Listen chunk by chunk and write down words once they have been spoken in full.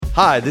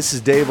Hi, this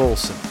is Dave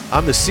Olson.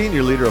 I'm the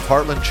senior leader of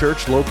Heartland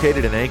Church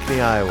located in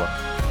Ankeny, Iowa.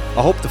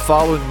 I hope the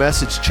following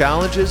message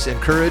challenges,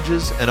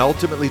 encourages, and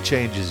ultimately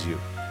changes you.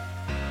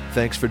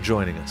 Thanks for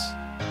joining us.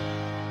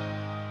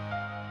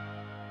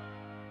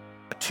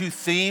 Two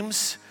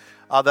themes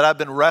that I've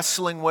been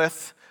wrestling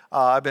with.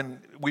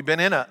 We've been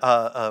in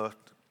a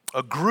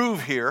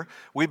groove here.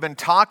 We've been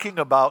talking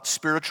about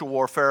spiritual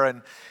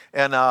warfare,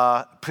 and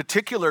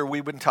particular,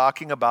 we've been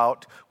talking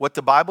about what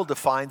the Bible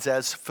defines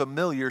as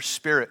familiar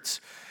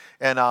spirits.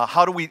 And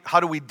how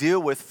do we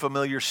deal with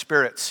familiar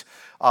spirits?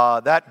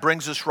 That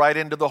brings us right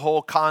into the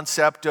whole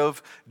concept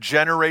of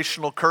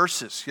generational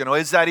curses. You know,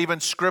 is that even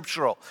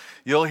scriptural?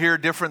 You'll hear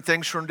different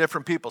things from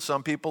different people.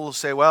 Some people will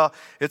say, well,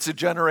 it's a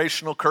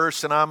generational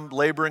curse and I'm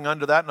laboring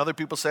under that. And other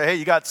people say, hey,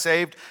 you got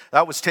saved.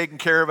 That was taken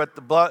care of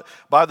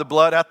by the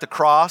blood at the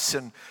cross.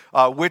 And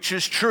which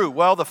is true?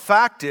 Well, the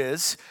fact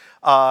is,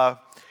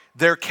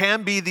 there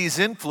can be these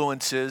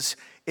influences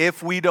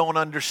if we don't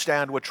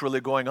understand what's really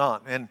going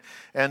on.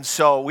 And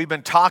so we've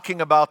been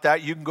talking about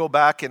that. You can go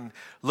back and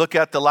look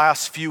at the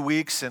last few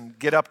weeks and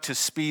get up to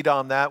speed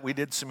on that. We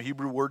did some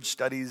Hebrew word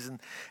studies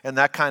and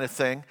that kind of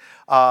thing.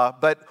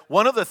 But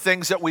one of the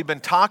things that we've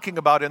been talking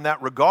about in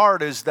that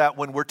regard is that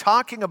when we're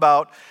talking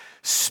about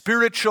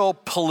spiritual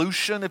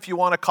pollution, if you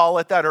want to call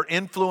it that, or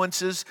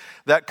influences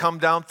that come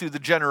down through the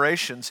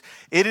generations,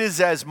 it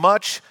is as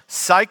much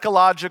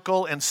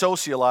psychological and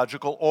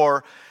sociological,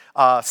 or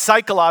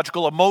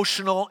psychological,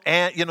 emotional,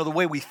 and the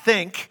way we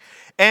think,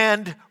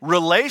 and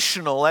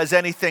relational as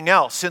anything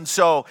else. And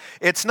so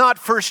it's not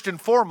first and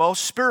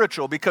foremost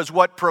spiritual, because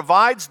what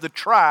provides the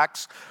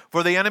tracks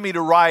for the enemy to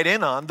ride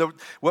in on,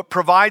 what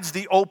provides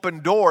the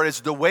open door,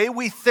 is the way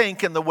we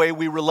think and the way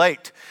we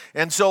relate.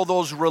 And so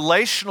those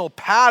relational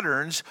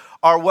patterns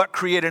are what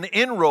create an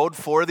inroad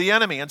for the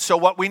enemy. And so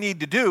what we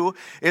need to do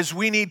is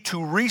we need to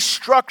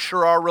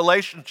restructure our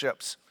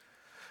relationships.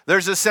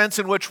 There's a sense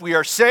in which we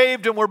are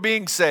saved and we're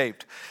being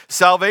saved.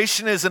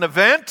 Salvation is an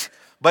event,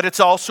 but it's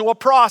also a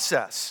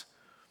process.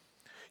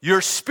 Your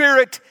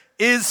spirit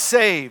is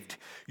saved.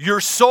 Your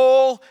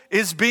soul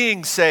is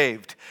being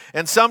saved.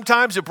 And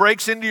sometimes it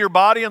breaks into your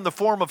body in the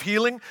form of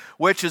healing,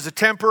 which is a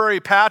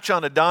temporary patch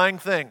on a dying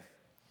thing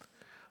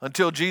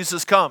until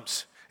Jesus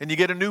comes and you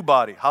get a new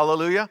body.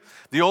 Hallelujah.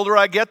 The older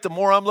I get, the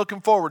more I'm looking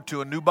forward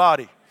to a new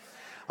body.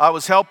 I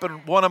was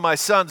helping one of my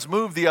sons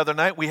move the other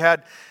night. We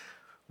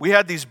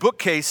had these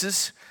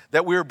bookcases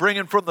that we were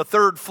bringing from the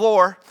third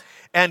floor,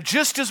 and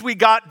just as we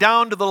got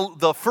down to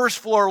the first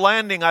floor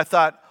landing, I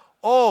thought,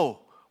 oh,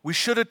 we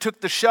should have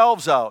took the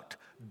shelves out.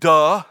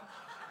 Duh.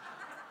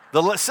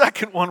 The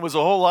second one was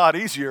a whole lot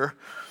easier.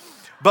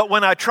 But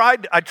when I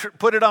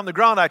put it on the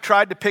ground, I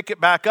tried to pick it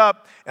back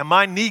up, and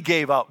my knee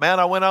gave out. Man,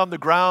 I went on the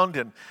ground,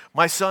 and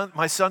my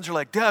sons are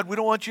like, Dad, we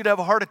don't want you to have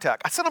a heart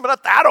attack. I said, I'm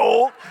not that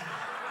old.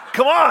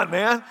 Come on,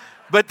 man.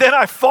 But then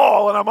I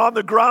fall and I'm on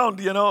the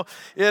ground,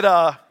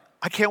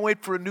 I can't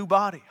wait for a new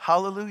body.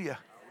 Hallelujah.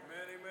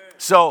 Amen.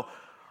 So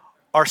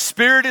our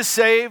spirit is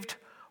saved,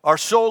 our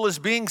soul is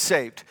being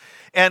saved.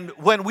 And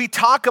when we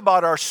talk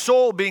about our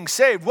soul being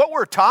saved, what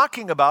we're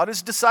talking about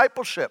is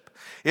discipleship.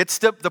 It's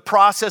the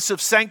process of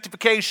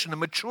sanctification and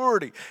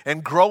maturity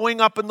and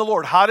growing up in the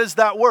Lord. How does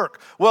that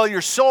work? Well,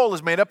 your soul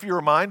is made up of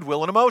your mind,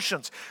 will, and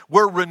emotions.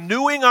 We're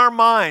renewing our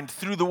mind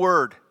through the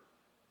Word.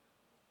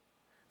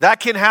 That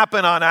can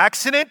happen on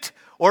accident,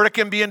 or it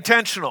can be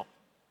intentional.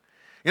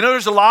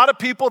 There's a lot of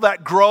people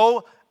that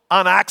grow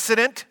on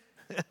accident.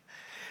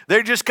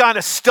 They just kind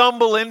of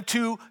stumble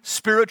into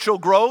spiritual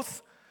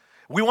growth.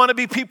 We want to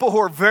be people who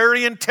are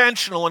very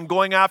intentional in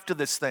going after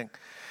this thing.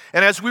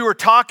 And as we were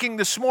talking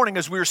this morning,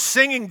 as we were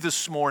singing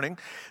this morning,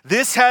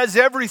 this has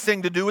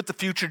everything to do with the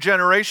future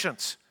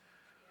generations.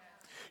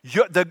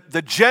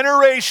 The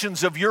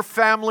generations of your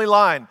family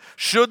line,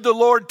 should the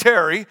Lord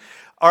tarry,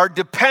 are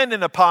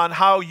dependent upon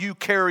how you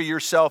carry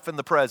yourself in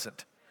the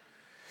present.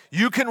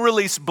 You can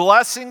release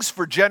blessings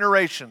for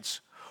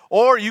generations,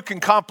 or you can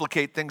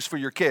complicate things for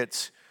your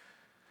kids.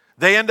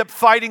 They end up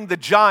fighting the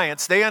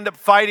giants. They end up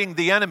fighting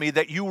the enemy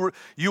that you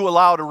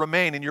allow to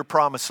remain in your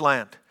promised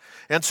land.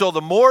 And so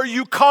the more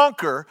you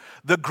conquer,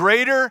 the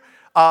greater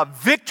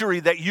victory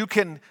that you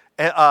can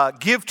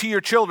give to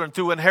your children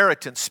through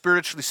inheritance,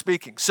 spiritually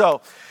speaking.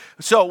 So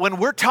when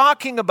we're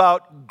talking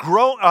about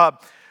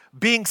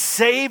being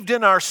saved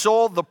in our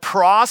soul, the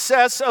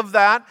process of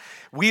that,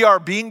 we are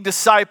being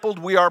discipled,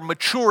 we are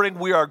maturing,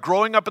 we are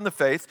growing up in the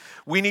faith.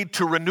 We need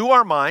to renew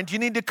our mind. You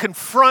need to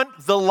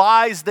confront the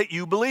lies that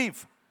you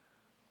believe.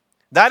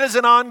 That is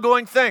an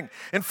ongoing thing.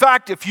 In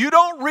fact, if you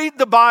don't read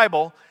the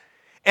Bible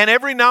and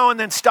every now and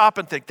then stop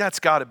and think, that's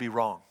got to be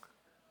wrong.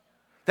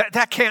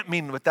 That can't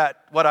mean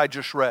what I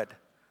just read.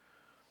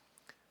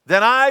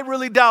 Then I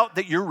really doubt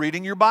that you're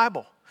reading your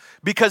Bible,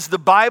 because the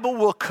Bible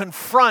will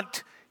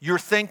confront your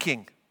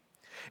thinking.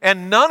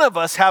 And none of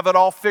us have it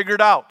all figured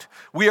out.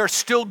 We are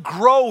still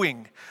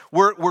growing.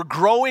 We're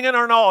growing in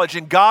our knowledge,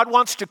 and God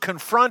wants to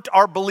confront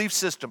our belief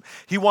system.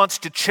 He wants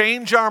to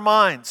change our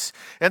minds.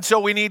 And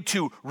so we need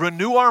to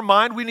renew our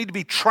mind. We need to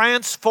be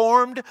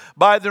transformed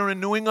by the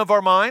renewing of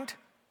our mind.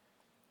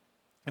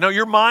 You know,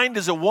 your mind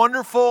is a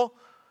wonderful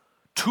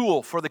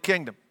tool for the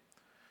kingdom.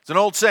 It's an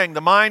old saying,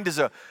 the mind is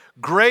a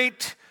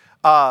great,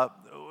 a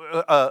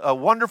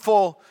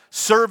wonderful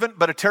servant,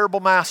 but a terrible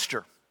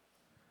master.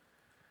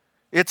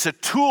 It's a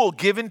tool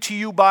given to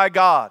you by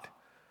God.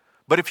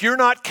 But if you're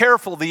not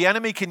careful, the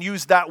enemy can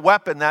use that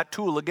weapon, that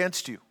tool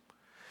against you.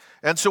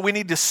 And so we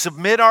need to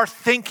submit our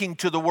thinking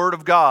to the Word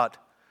of God.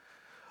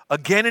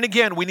 Again and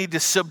again, we need to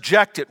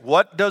subject it.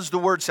 What does the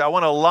Word say? I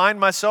want to align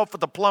myself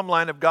with the plumb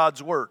line of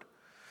God's Word.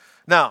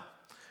 Now,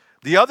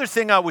 the other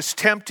thing I was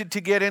tempted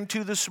to get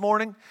into this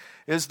morning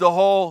is the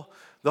whole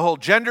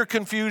gender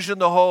confusion,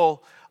 the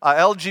whole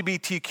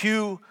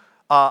LGBTQ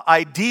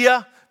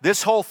idea,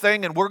 this whole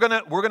thing, and we're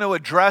gonna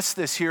address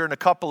this here in a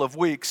couple of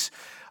weeks.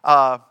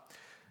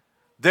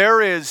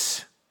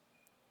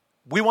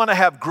 We want to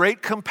have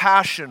great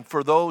compassion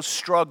for those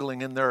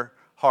struggling in their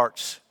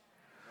hearts.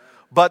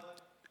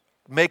 But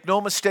make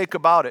no mistake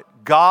about it,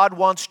 God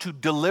wants to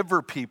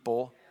deliver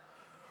people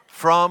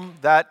from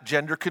that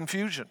gender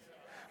confusion.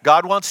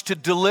 God wants to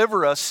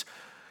deliver us.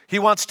 He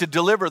wants to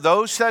deliver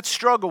those that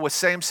struggle with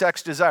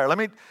same-sex desire.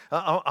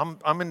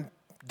 I'm in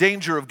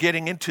danger of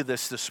getting into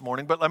this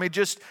morning, but let me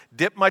just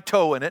dip my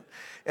toe in it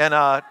and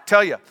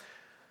tell you,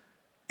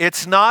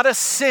 it's not a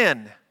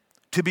sin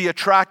to be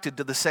attracted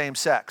to the same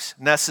sex,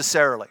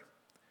 necessarily.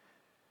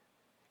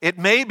 It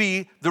may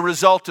be the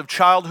result of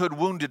childhood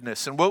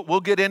woundedness, and we'll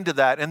get into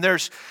that. And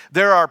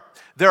there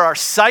are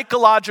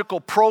psychological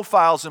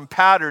profiles and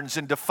patterns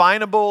and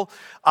definable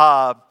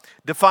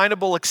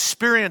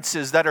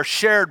experiences that are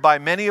shared by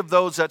many of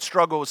those that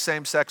struggle with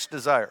same-sex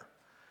desire.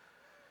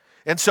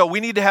 And so we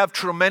need to have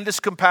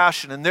tremendous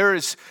compassion, and there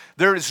is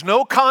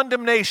no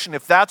condemnation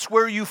if that's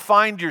where you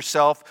find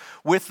yourself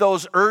with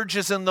those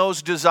urges and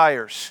those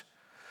desires.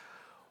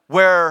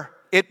 Where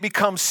it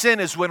becomes sin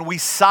is when we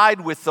side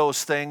with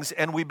those things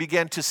and we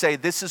begin to say,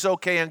 this is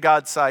okay in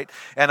God's sight,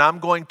 and I'm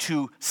going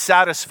to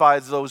satisfy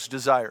those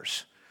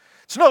desires.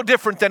 It's no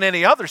different than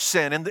any other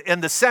sin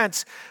in the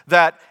sense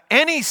that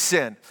any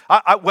sin,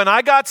 when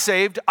I got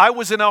saved, I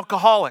was an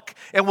alcoholic.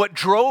 And what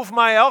drove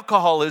my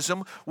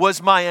alcoholism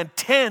was my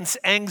intense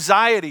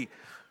anxiety.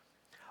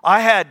 I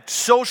had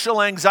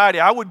social anxiety.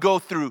 I would go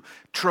through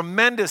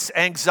tremendous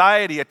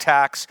anxiety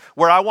attacks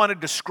where I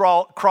wanted to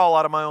crawl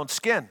out of my own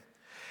skin.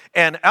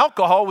 And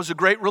alcohol was a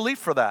great relief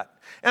for that.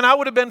 And I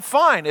would have been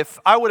fine if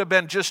I would have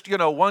been just,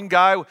 one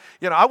guy.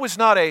 I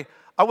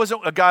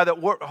wasn't a guy that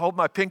hold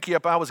my pinky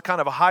up. I was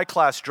kind of a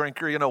high-class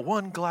drinker,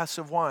 one glass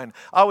of wine.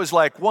 I was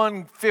like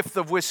 1/5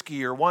 of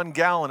whiskey or 1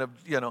 gallon of,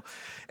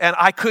 and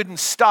I couldn't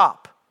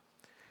stop.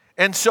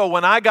 And so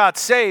when I got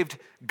saved,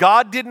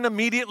 God didn't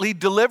immediately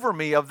deliver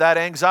me of that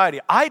anxiety.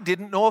 I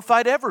didn't know if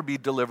I'd ever be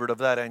delivered of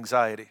that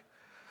anxiety.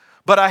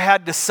 But I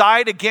had to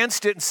side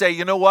against it and say,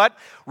 you know what?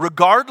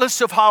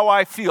 Regardless of how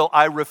I feel,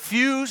 I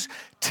refuse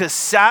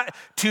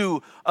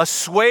to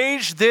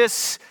assuage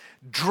this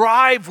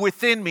drive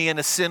within me in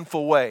a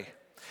sinful way.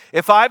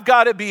 If I've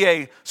got to be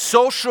a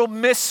social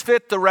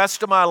misfit the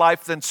rest of my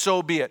life, then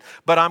so be it.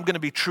 But I'm going to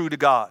be true to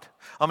God.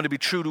 I'm going to be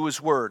true to His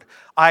Word.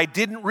 I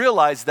didn't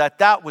realize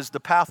that was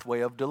the pathway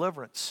of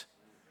deliverance.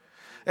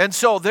 And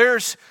so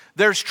there's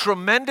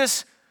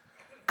tremendous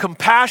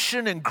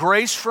compassion and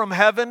grace from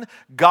heaven.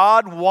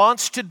 God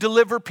wants to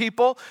deliver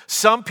people.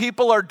 Some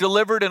people are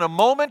delivered in a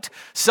moment.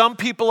 Some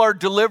people are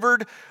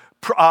delivered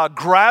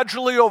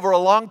gradually over a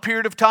long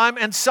period of time.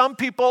 And some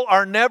people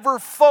are never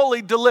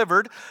fully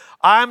delivered.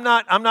 I'm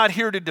not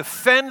here to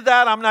defend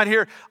that. I'm not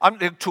here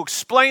to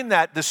explain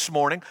that this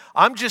morning.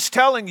 I'm just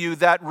telling you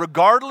that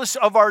regardless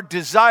of our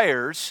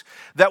desires,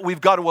 that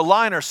we've got to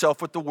align ourselves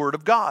with the Word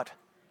of God.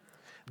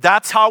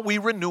 That's how we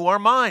renew our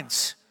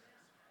minds.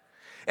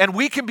 And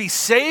we can be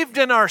saved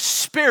in our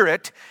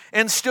spirit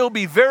and still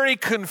be very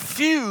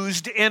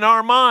confused in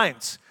our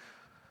minds.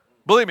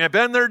 Believe me, I've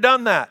been there,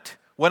 done that.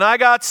 When I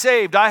got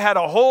saved, I had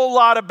a whole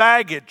lot of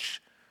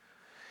baggage.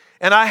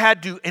 And I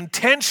had to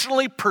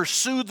intentionally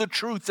pursue the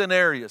truth in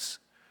areas.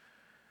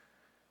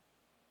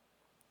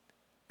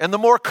 And the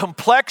more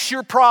complex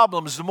your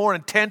problems, the more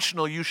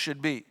intentional you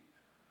should be.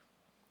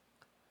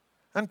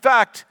 In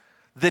fact,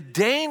 the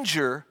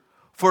danger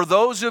for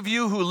those of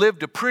you who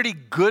lived a pretty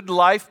good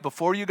life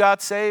before you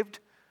got saved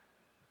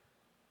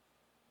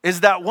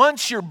is that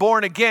once you're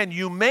born again,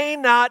 you may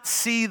not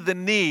see the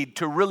need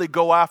to really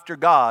go after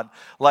God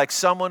like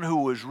someone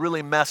who was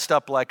really messed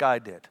up like I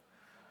did.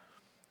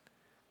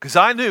 Because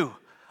I knew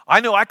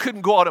I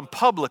couldn't go out in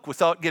public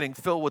without getting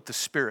filled with the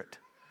Spirit.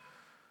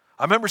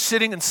 I remember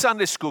sitting in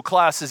Sunday school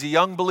class as a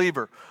young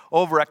believer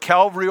over at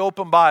Calvary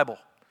Open Bible.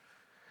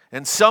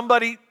 And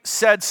somebody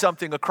said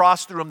something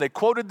across the room. They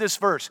quoted this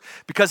verse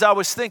because I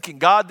was thinking,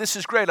 God, this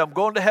is great. I'm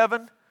going to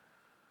heaven,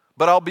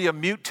 but I'll be a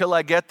mute till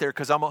I get there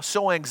because I'm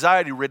so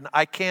anxiety-ridden,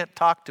 I can't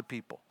talk to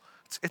people.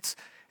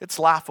 It's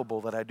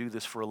laughable that I do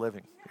this for a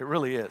living. It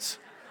really is.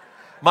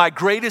 My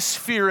greatest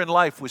fear in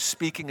life was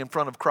speaking in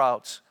front of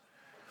crowds.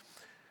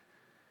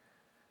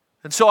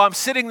 And so I'm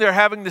sitting there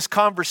having this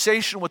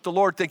conversation with the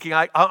Lord thinking,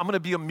 I'm going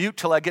to be a mute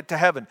till I get to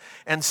heaven.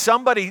 And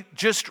somebody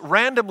just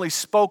randomly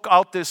spoke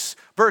out this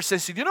verse. They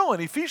said, in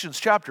Ephesians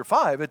chapter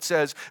 5, it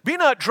says, be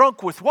not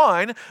drunk with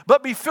wine,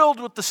 but be filled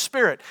with the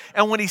Spirit.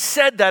 And when he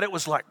said that, it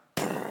was like,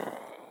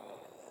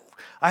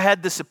 I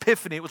had this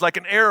epiphany. It was like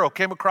an arrow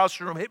came across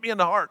the room, hit me in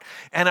the heart.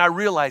 And I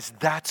realized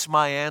that's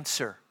my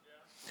answer.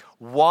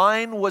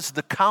 Wine was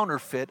the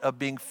counterfeit of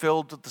being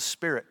filled with the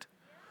Spirit.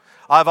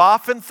 I've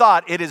often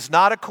thought it is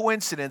not a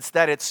coincidence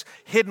that it's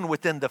hidden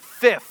within the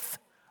 5th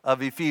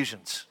of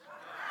Ephesians.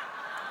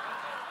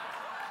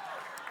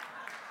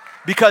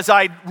 Because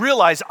I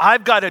realize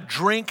I've got to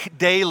drink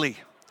daily.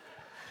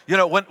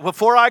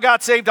 Before I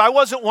got saved, I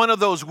wasn't one of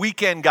those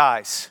weekend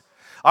guys.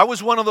 I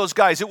was one of those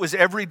guys. It was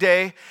every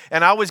day,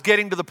 and I was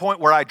getting to the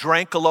point where I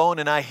drank alone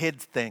and I hid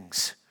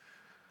things.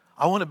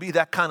 I want to be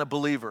that kind of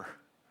believer.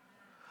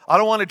 I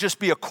don't want to just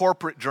be a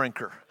corporate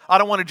drinker. I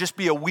don't want to just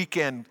be a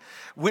weekend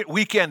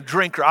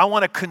drinker. I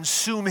want to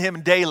consume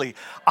him daily.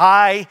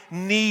 I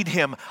need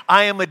him.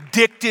 I am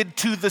addicted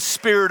to the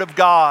Spirit of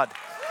God.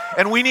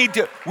 And we need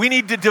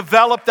to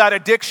develop that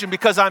addiction,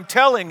 because I'm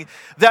telling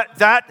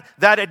that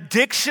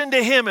addiction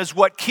to him is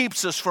what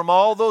keeps us from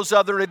all those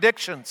other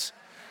addictions.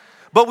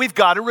 But we've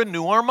got to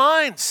renew our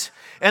minds.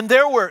 And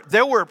there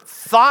were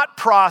thought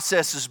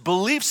processes,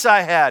 beliefs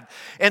I had.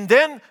 And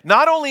then,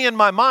 not only in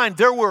my mind,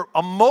 there were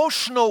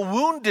emotional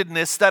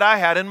woundedness that I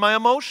had in my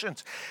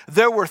emotions.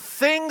 There were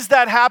things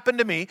that happened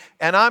to me,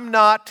 and I'm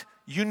not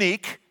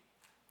unique.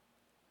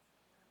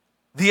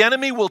 The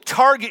enemy will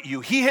target you.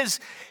 He is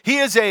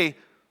a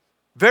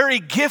very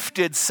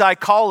gifted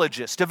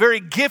psychologist, a very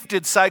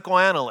gifted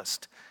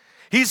psychoanalyst.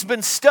 He's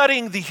been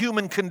studying the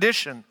human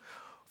condition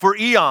for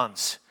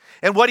eons.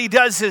 And what he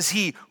does is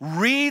he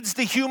reads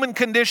the human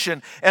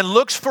condition and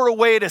looks for a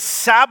way to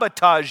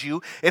sabotage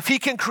you if he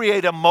can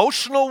create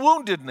emotional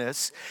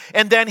woundedness,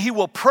 and then he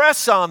will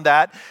press on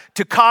that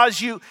to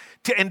cause you,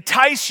 to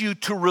entice you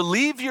to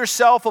relieve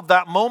yourself of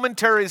that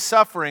momentary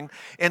suffering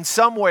in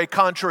some way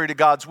contrary to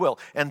God's will.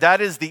 And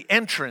that is the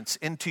entrance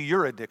into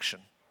your addiction.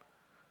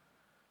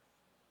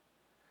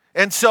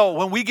 And so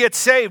when we get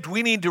saved,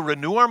 we need to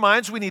renew our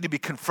minds. We need to be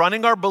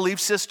confronting our belief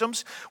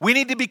systems. We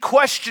need to be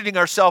questioning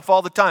ourselves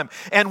all the time.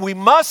 And we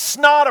must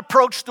not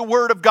approach the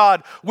Word of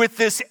God with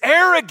this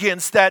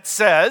arrogance that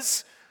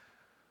says,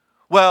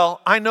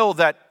 well, I know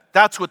that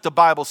that's what the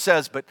Bible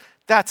says, but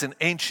that's an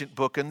ancient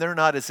book and they're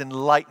not as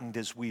enlightened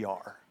as we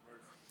are.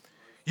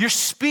 You're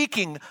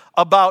speaking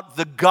about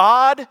the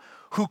God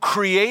who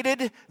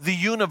created the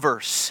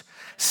universe,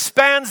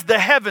 spans the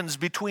heavens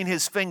between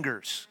his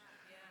fingers.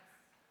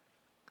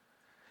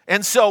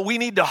 And so we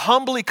need to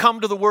humbly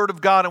come to the Word of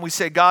God and we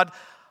say, God,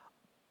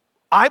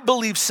 I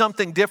believe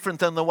something different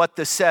than what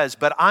this says,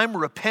 but I'm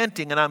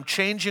repenting and I'm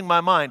changing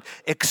my mind.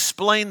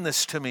 Explain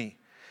this to me.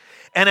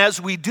 And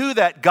as we do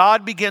that,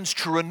 God begins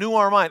to renew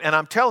our mind. And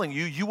I'm telling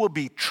you, you will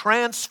be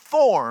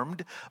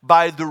transformed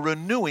by the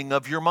renewing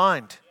of your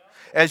mind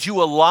as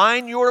you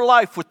align your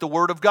life with the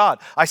Word of God.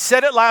 I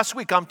said it last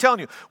week. I'm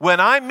telling you, when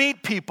I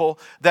meet people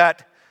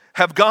that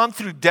have gone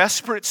through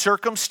desperate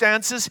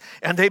circumstances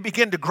and they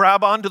begin to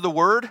grab onto the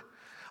Word.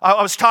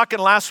 I was talking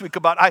last week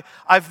about,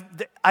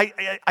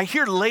 I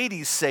hear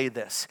ladies say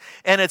this,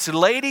 and it's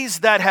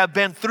ladies that have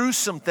been through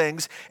some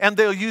things, and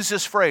they'll use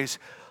this phrase,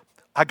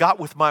 I got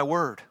with my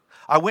Word.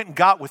 I went and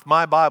got with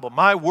my Bible,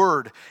 my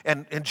Word,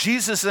 and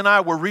Jesus and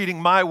I were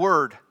reading my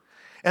Word.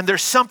 And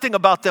there's something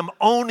about them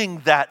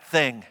owning that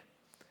thing.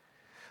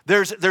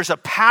 There's a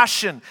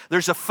passion,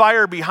 there's a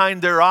fire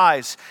behind their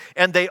eyes,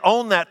 and they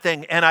own that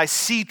thing, and I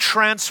see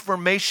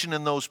transformation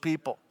in those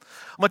people.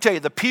 I'm going to tell you,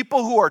 the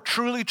people who are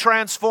truly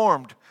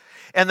transformed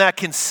and that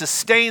can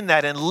sustain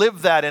that and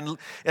live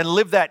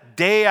that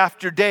day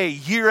after day,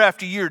 year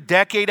after year,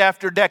 decade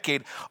after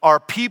decade, are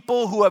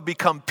people who have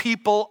become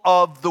people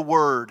of the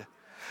Word.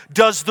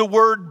 Does the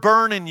Word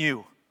burn in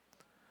you?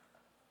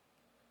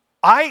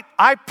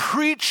 I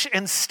preach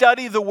and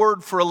study the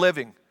Word for a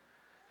living.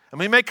 Let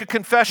me make a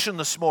confession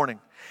this morning.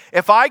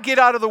 If I get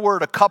out of the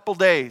Word a couple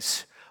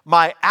days,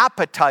 my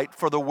appetite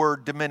for the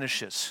Word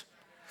diminishes.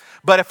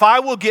 But if I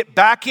will get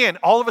back in,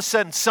 all of a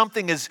sudden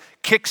something is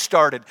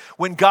kick-started.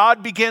 When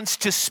God begins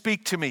to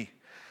speak to me.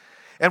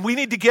 And we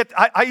need to get,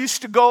 I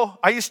used to go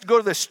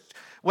to this,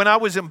 when I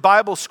was in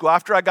Bible school,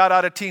 after I got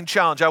out of Teen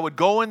Challenge, I would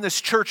go in this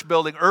church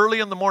building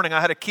early in the morning.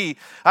 I had a key.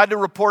 I had to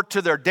report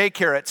to their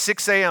daycare at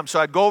 6 a.m. So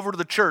I'd go over to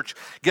the church,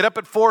 get up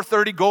at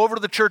 4:30, go over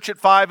to the church at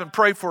 5 and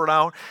pray for an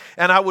hour.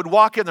 And I would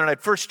walk in there and I'd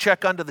first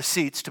check under the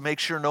seats to make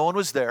sure no one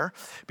was there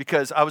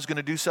because I was going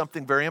to do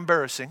something very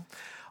embarrassing.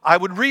 I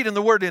would read in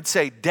the Word and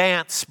say,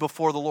 dance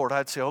before the Lord.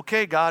 I'd say,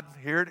 okay, God,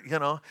 here,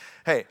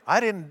 hey, I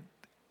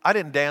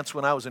didn't dance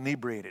when I was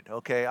inebriated,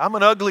 okay? I'm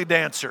an ugly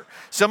dancer.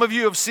 Some of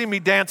you have seen me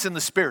dance in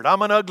the Spirit.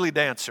 I'm an ugly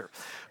dancer.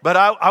 But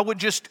I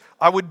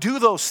would do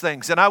those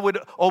things, and I would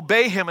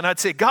obey Him, and I'd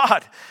say,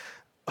 God,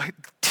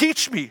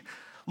 teach me.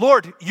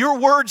 Lord, your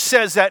Word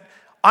says that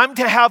I'm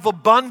to have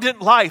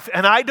abundant life,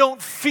 and I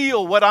don't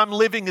feel what I'm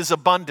living is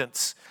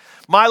abundance.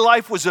 My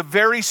life was a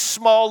very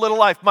small little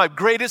life, my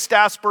greatest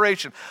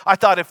aspiration. I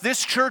thought if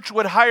this church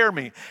would hire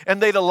me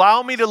and they'd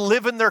allow me to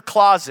live in their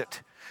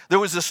closet. There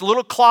was this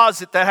little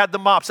closet that had the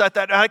mops. I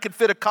thought I could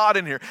fit a cot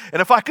in here.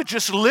 And if I could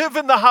just live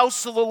in the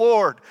house of the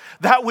Lord,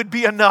 that would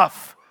be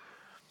enough.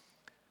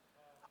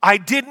 I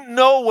didn't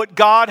know what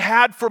God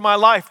had for my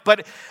life,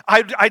 but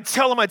I'd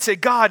tell him, I'd say,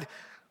 God,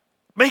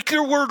 make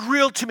your word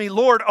real to me.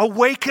 Lord,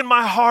 awaken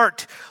my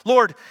heart.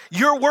 Lord,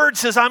 your word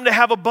says I'm to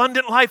have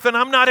abundant life, and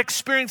I'm not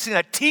experiencing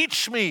that.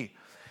 Teach me.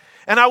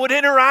 And I would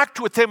interact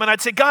with him, and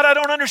I'd say, God, I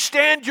don't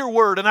understand your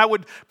word. And I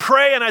would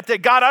pray, and I'd say,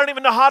 God, I don't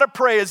even know how to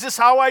pray. Is this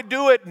how I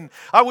do it? And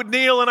I would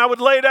kneel, and I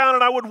would lay down,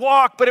 and I would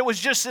walk. But it was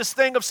just this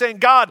thing of saying,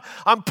 God,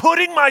 I'm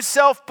putting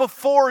myself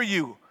before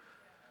you.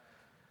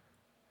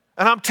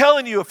 And I'm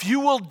telling you, if you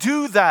will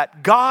do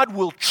that, God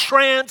will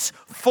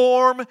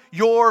transform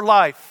your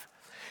life.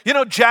 You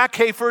know, Jack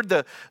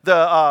Hayford,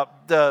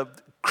 the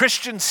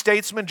Christian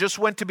statesman, just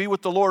went to be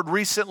with the Lord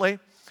recently.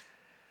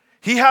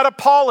 He had a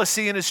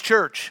policy in his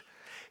church.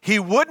 He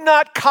would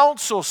not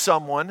counsel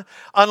someone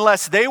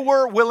unless they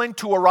were willing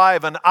to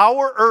arrive an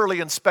hour early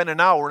and spend an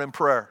hour in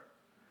prayer.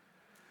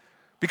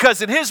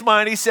 Because in his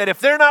mind, he said, if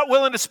they're not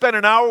willing to spend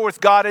an hour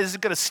with God, it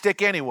isn't going to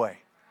stick anyway.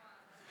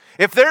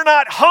 If they're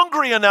not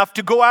hungry enough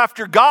to go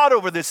after God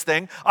over this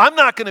thing, I'm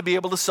not going to be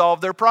able to solve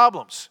their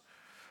problems.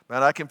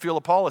 Man, I can feel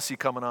a policy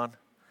coming on.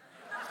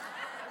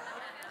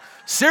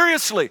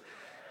 Seriously,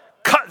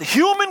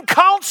 human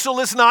counsel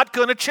is not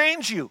going to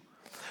change you.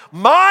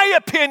 My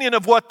opinion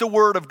of what the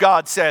Word of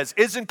God says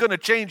isn't going to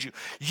change you.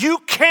 You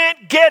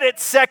can't get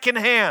it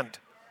secondhand.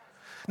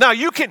 Now,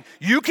 you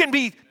can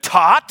be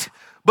taught,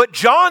 but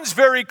John's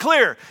very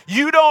clear.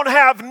 You don't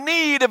have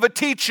need of a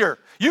teacher.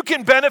 You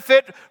can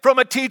benefit from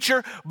a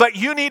teacher, but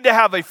you need to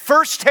have a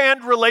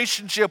first-hand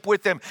relationship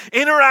with him,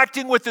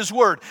 interacting with his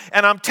word.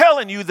 And I'm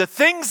telling you, the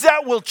things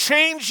that will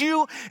change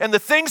you and the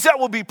things that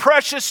will be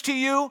precious to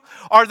you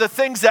are the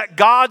things that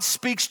God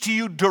speaks to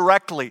you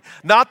directly,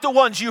 not the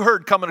ones you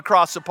heard coming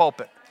across the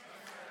pulpit.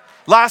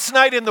 Last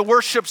night in the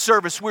worship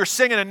service, we were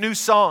singing a new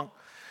song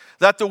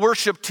that the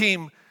worship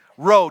team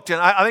wrote. And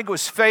I think it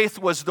was Faith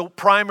was the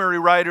primary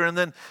writer, and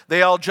then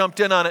they all jumped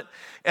in on it.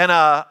 And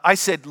I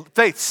said,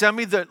 Faith, send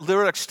me the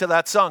lyrics to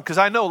that song. Because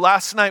I know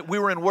last night we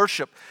were in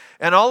worship,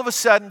 and all of a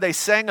sudden they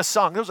sang a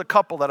song. There was a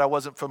couple that I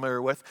wasn't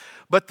familiar with.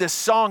 But this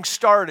song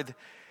started,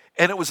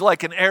 and it was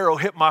like an arrow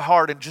hit my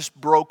heart and just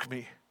broke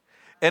me.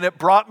 And it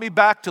brought me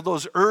back to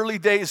those early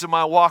days of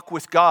my walk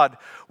with God,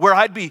 where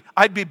I'd be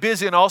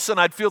busy, and all of a sudden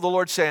I'd feel the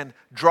Lord saying,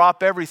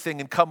 drop everything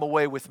and come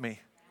away with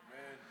me.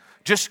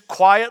 Just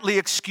quietly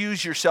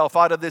excuse yourself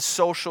out of this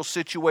social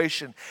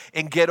situation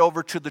and get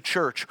over to the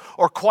church.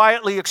 Or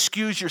quietly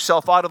excuse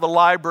yourself out of the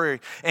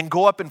library and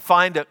go up and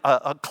find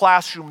a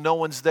classroom, no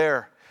one's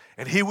there.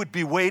 And he would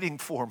be waiting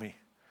for me.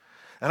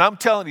 And I'm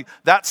telling you,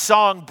 that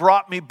song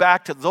brought me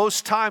back to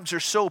those times are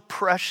so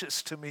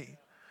precious to me.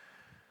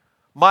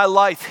 My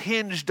life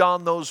hinged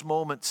on those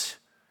moments.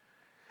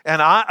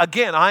 And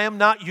I am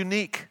not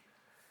unique.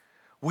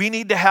 We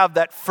need to have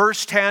that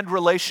first-hand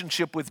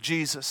relationship with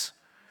Jesus.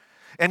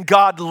 And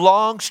God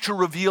longs to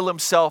reveal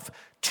himself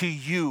to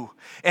you.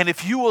 And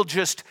if you will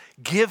just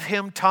give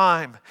him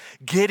time,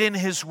 get in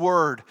his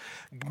word,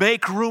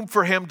 make room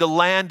for him to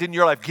land in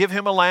your life. Give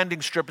him a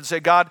landing strip and say,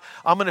 God,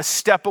 I'm going to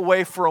step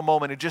away for a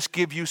moment and just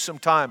give you some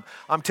time.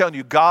 I'm telling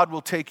you, God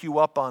will take you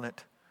up on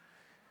it.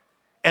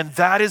 And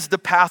that is the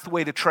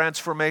pathway to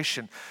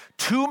transformation.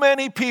 Too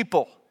many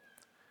people,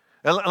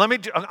 and I'm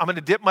going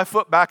to dip my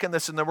foot back in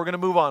this and then we're going to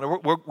move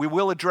on. We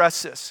will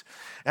address this.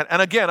 And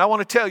again, I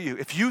want to tell you,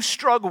 if you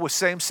struggle with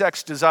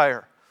same-sex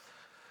desire,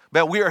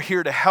 man, we are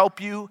here to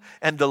help you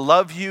and to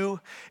love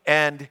you.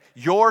 And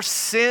your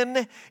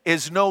sin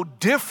is no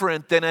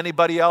different than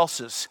anybody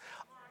else's,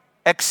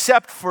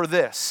 except for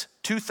this.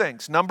 Two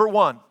things. Number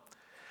one,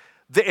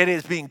 it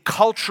is being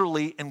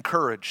culturally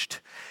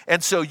encouraged.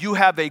 And so you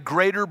have a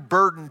greater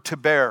burden to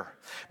bear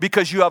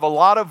because you have a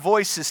lot of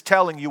voices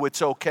telling you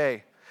it's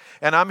okay.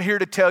 And I'm here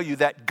to tell you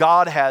that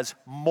God has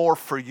more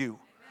for you.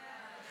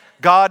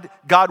 God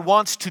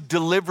wants to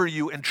deliver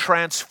you and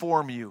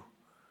transform you.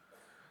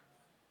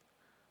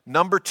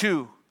 Number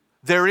two,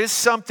 there is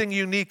something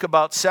unique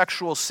about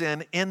sexual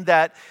sin in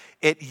that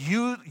it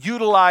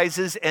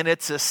utilizes and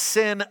it's a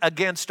sin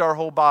against our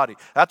whole body.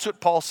 That's what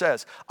Paul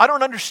says. I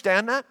don't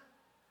understand that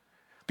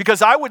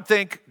because I would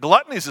think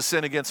gluttony is a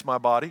sin against my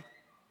body.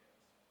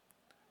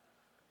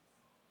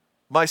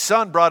 My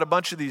son brought a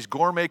bunch of these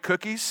gourmet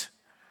cookies.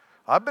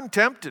 I've been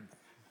tempted.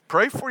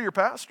 Pray for your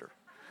pastor.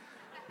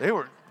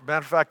 Matter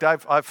of fact,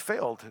 I've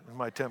failed in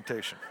my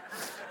temptation.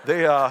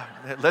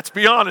 Let's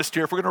be honest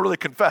here if we're going to really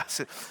confess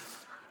it.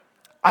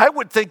 I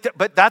would think that,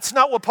 but that's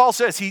not what Paul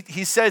says.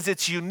 He says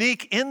it's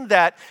unique in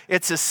that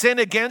it's a sin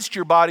against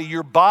your body.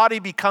 Your body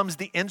becomes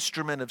the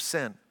instrument of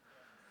sin.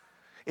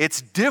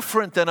 It's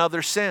different than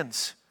other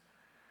sins.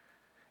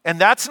 And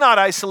that's not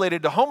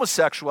isolated to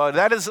homosexuality.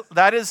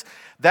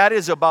 That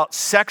is about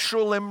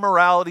sexual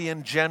immorality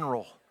in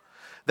general.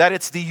 that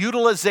it's the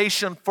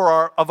utilization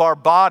of our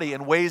body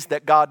in ways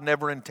that God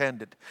never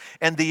intended.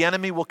 And the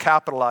enemy will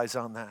capitalize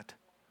on that.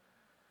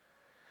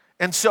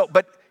 And so,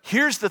 but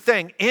here's the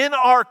thing. In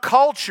our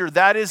culture,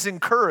 that is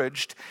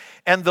encouraged.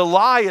 And the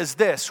lie is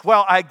this: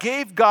 well, I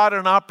gave God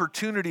an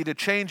opportunity to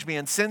change me,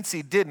 and since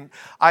He didn't,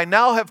 I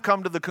now have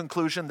come to the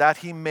conclusion that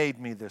He made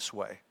me this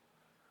way.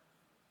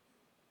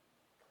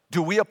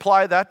 Do we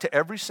apply that to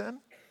every sin?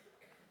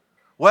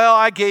 Well,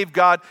 I gave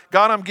God,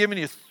 I'm giving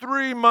you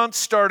 3 months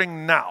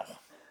starting now.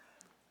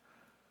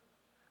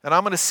 And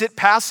I'm going to sit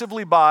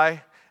passively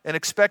by and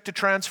expect a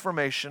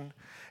transformation.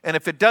 And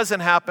if it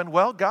doesn't happen,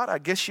 well, God, I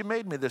guess you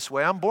made me this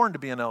way. I'm born to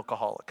be an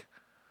alcoholic.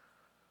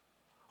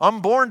 I'm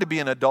born to be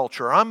an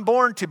adulterer. I'm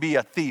born to be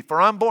a thief.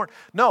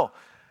 No.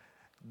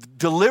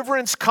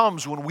 Deliverance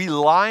comes when we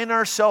line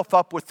ourselves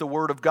up with the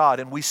Word of God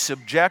and we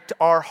subject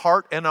our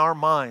heart and our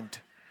mind.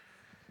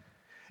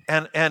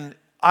 And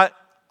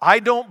I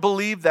don't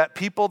believe that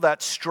people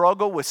that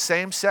struggle with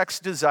same-sex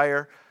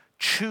desire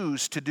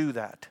choose to do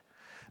that.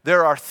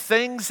 There are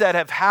things that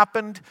have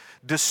happened,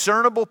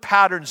 discernible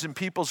patterns in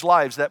people's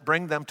lives that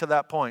bring them to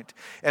that point.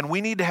 And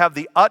we need to have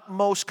the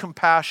utmost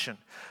compassion.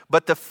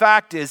 But the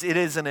fact is, it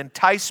is an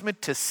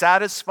enticement to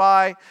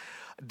satisfy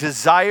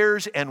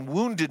desires and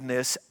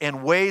woundedness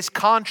in ways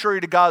contrary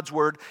to God's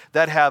word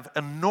that have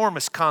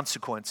enormous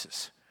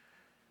consequences.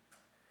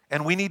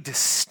 And we need to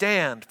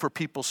stand for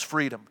people's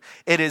freedom.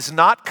 It is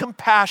not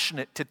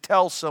compassionate to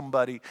tell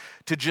somebody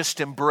to just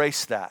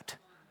embrace that.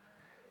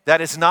 That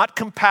is not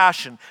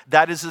compassion.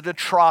 That is an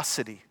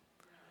atrocity.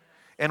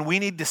 And we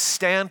need to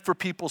stand for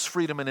people's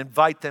freedom and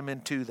invite them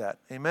into that.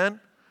 Amen?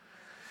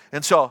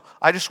 And so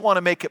I just want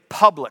to make it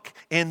public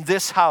in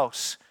this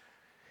house.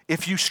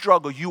 If you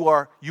struggle, you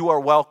are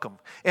welcome.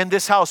 In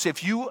this house,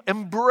 if you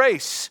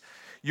embrace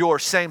your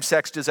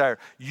same-sex desire,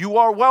 you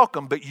are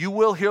welcome, but you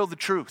will hear the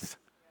truth.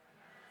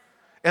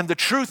 And the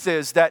truth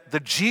is that the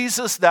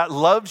Jesus that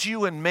loves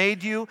you and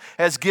made you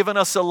has given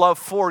us a love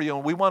for you.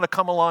 And we want to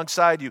come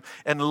alongside you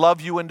and love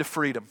you into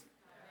freedom.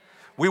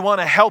 We want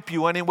to help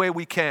you any way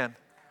we can.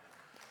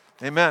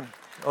 Amen.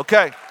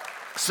 Okay.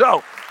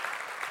 So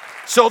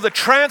the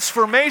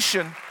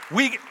transformation,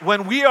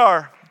 when we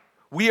are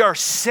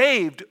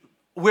saved,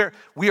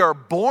 we are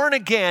born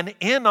again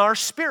in our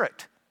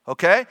spirit.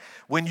 Okay?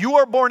 When you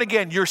are born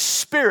again, your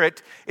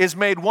spirit is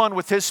made one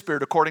with His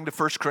Spirit, according to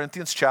 1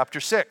 Corinthians chapter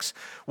 6.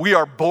 We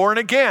are born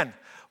again,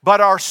 but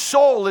our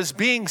soul is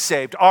being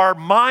saved. Our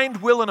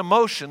mind, will, and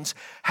emotions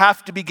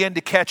have to begin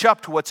to catch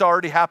up to what's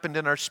already happened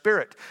in our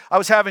spirit. I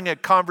was having a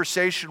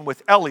conversation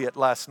with Elliot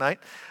last night.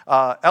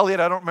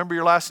 Elliot, I don't remember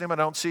your last name. I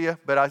don't see you,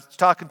 but I was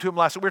talking to him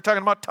last night. We were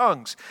talking about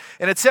tongues.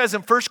 And it says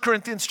in 1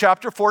 Corinthians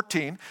chapter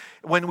 14,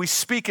 when we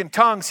speak in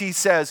tongues, he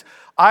says,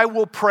 I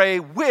will pray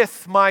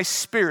with my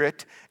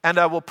spirit and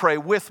I will pray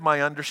with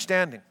my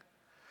understanding.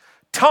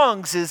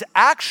 Tongues is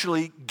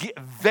actually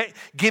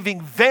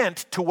giving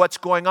vent to what's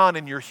going on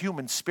in your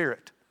human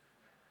spirit.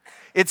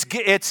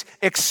 It's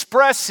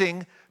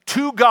expressing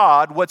to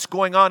God what's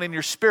going on in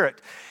your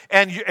spirit.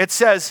 And it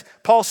says,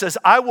 Paul says,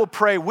 I will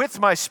pray with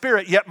my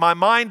spirit, yet my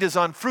mind is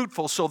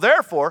unfruitful. So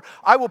therefore,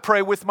 I will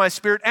pray with my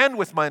spirit and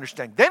with my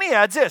understanding. Then he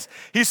adds this.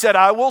 He said,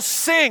 I will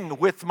sing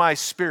with my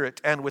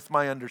spirit and with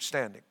my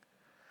understanding.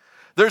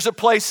 There's a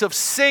place of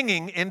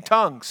singing in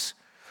tongues.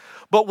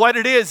 But what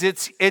it is,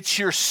 it's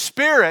your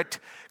spirit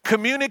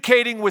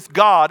communicating with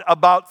God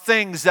about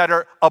things that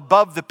are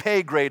above the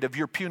pay grade of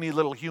your puny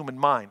little human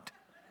mind.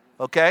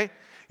 Okay?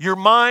 Your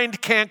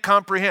mind can't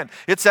comprehend.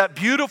 It's that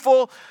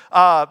beautiful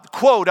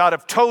quote out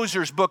of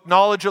Tozer's book,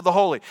 Knowledge of the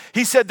Holy.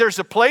 He said, there's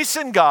a place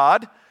in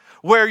God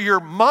where your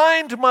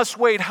mind must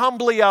wait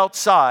humbly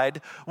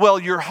outside while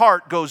your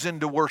heart goes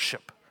into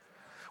worship.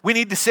 We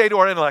need to say to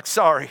our intellect,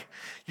 sorry,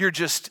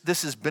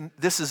 this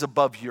is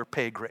above your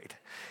pay grade.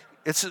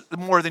 It's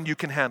more than you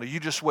can handle.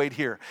 You just wait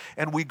here.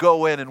 And we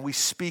go in and we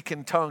speak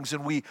in tongues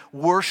and we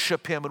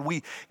worship Him and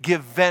we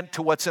give vent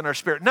to what's in our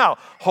spirit. Now,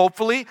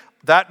 hopefully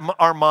that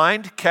our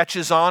mind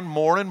catches on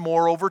more and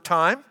more over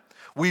time.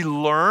 We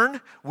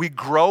learn, we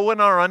grow in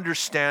our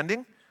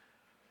understanding.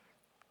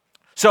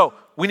 So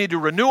we need to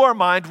renew our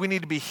mind, we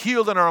need to be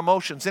healed in our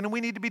emotions, and we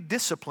need to be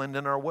disciplined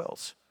in our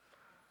wills.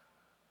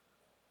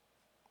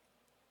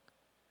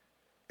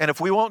 And if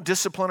we won't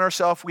discipline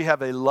ourselves, we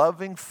have a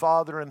loving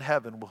Father in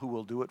heaven who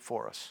will do it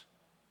for us.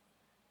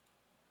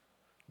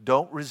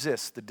 Don't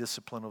resist the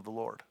discipline of the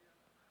Lord.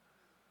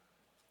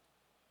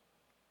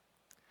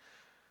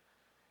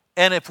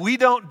 And if we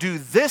don't do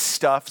this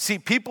stuff, see,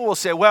 people will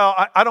say, well,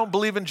 I don't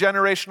believe in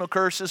generational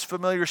curses,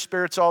 familiar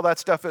spirits, all that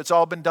stuff. It's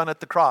all been done at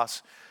the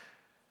cross.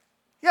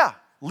 Yeah,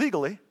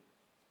 legally,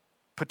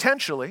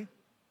 potentially,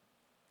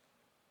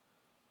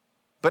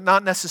 but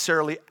not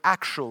necessarily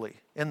actually.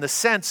 In the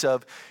sense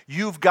of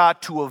you've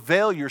got to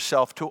avail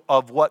yourself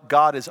of what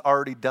God has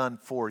already done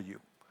for you.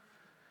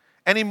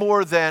 Any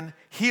more than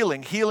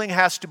healing. Healing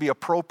has to be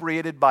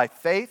appropriated by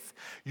faith.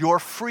 Your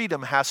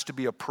freedom has to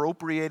be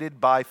appropriated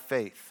by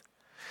faith.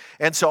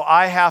 And so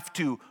I have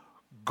to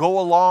go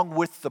along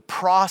with the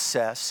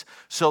process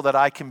so that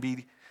I can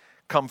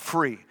become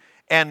free.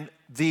 And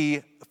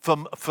the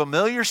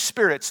familiar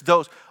spirits,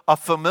 a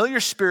familiar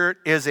spirit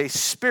is a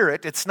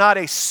spirit. It's not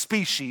a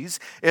species.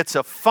 It's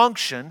a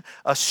function,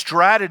 a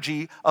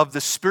strategy of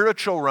the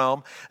spiritual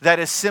realm that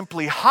is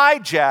simply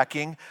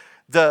hijacking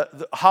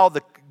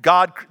the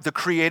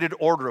created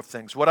order of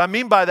things. What I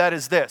mean by that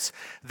is this,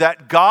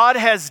 that God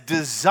has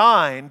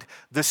designed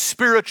the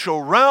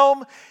spiritual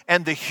realm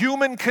and the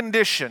human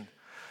condition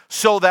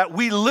so that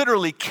we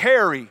literally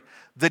carry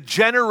the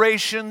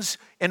generations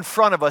in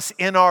front of us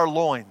in our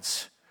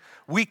loins.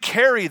 We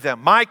carry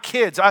them. My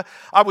kids,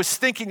 I was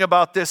thinking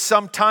about this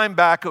some time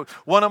back.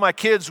 One of my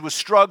kids was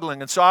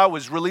struggling, and so I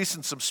was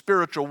releasing some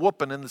spiritual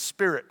whooping in the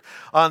spirit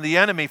on the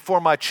enemy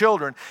for my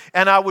children.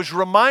 And I was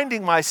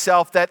reminding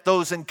myself that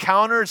those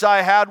encounters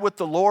I had with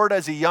the Lord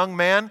as a young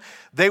man,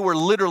 they were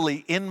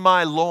literally in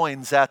my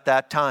loins at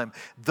that time.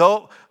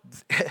 Though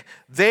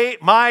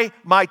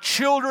my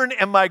children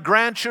and my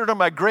grandchildren,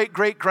 my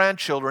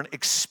great-great-grandchildren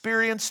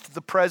experienced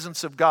the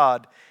presence of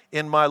God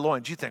in my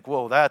loins. You think,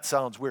 whoa, that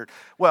sounds weird.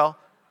 Well,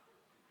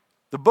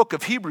 the book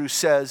of Hebrews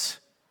says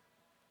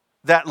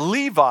that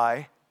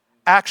Levi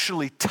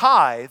actually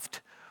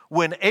tithed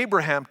when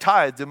Abraham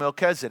tithed to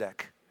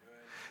Melchizedek.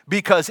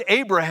 Because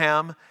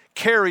Abraham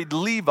carried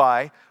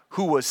Levi,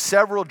 who was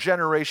several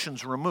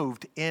generations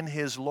removed, in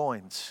his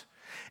loins.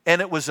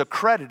 And it was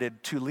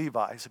accredited to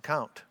Levi's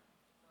account.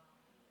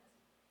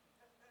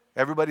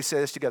 Everybody say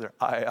this together.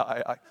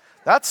 I.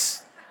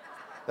 That's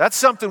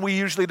something we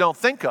usually don't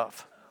think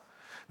of.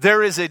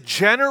 There is a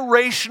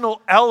generational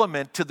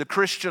element to the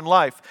Christian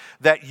life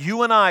that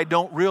you and I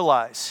don't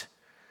realize.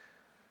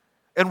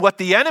 And what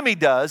the enemy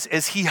does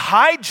is he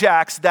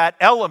hijacks that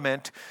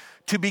element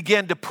to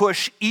begin to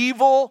push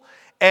evil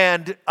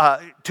and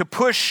to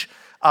push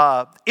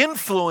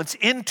influence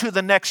into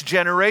the next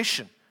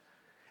generation.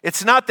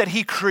 It's not that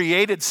he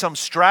created some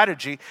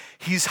strategy.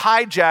 He's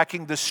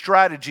hijacking the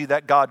strategy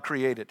that God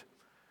created.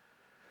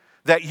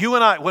 That you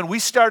and I, when we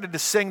started to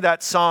sing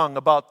that song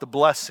about the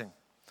blessing,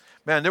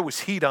 man, there was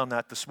heat on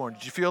that this morning.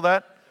 Did you feel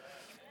that?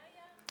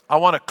 I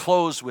want to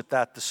close with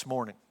that this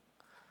morning.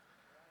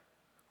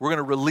 We're going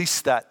to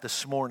release that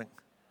this morning.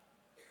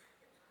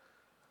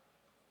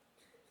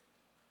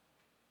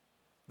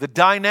 The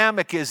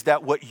dynamic is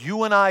that what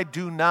you and I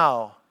do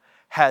now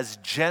has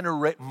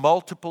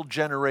multiple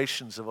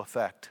generations of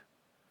effect.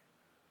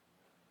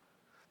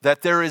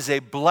 That there is a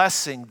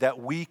blessing that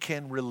we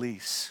can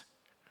release.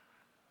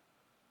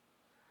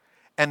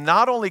 And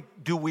not only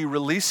do we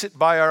release it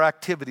by our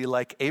activity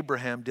like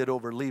Abraham did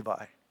over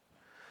Levi,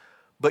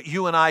 but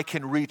you and I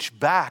can reach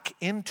back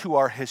into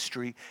our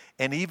history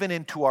and even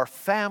into our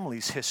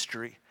family's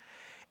history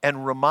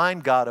and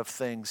remind God of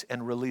things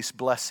and release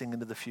blessing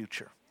into the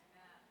future.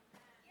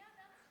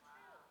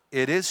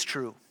 It is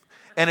true.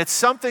 And it's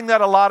something that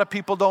a lot of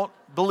people don't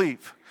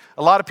believe.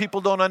 A lot of people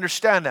don't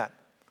understand that.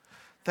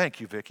 Thank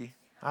you, Vicki.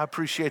 I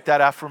appreciate that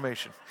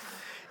affirmation.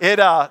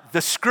 The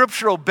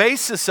scriptural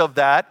basis of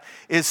that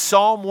is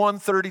Psalm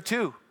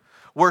 132,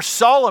 where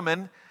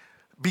Solomon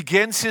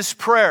begins his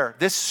prayer,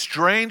 this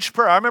strange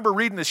prayer. I remember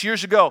reading this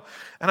years ago,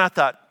 and I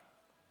thought,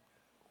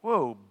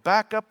 whoa,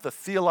 back up the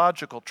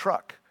theological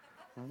truck.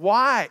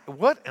 Why?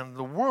 What in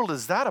the world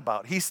is that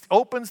about? He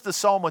opens the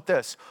psalm with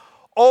this: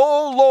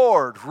 O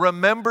Lord,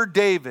 remember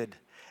David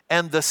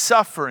and the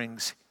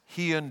sufferings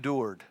he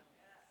endured.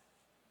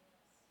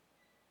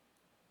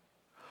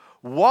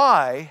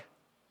 Why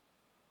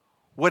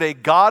would a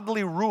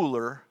godly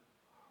ruler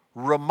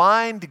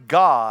remind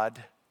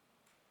God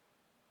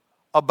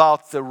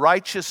about the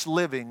righteous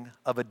living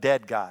of a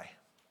dead guy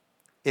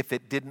if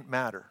it didn't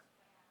matter?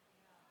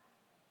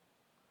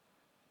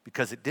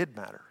 Because it did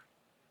matter.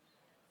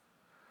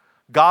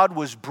 God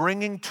was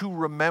bringing to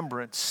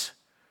remembrance,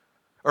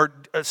 or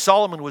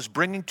Solomon was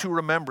bringing to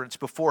remembrance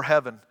before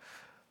heaven,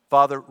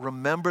 Father,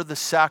 remember the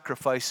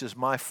sacrifices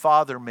my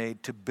father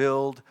made to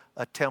build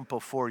a temple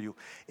for you.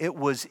 It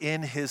was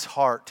in his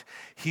heart.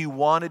 He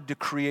wanted to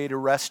create a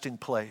resting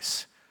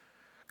place.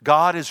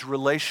 God is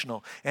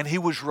relational, and he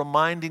was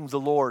reminding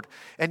the Lord.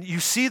 And you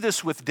see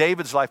this with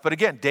David's life. But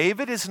again,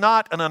 David is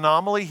not an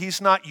anomaly.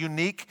 He's not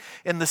unique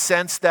in the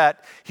sense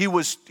that he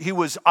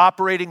was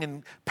operating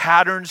in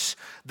patterns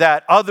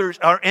that others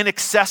are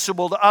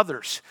inaccessible to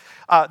others.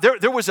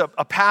 There was a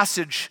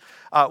passage,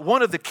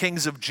 one of the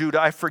kings of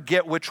Judah, I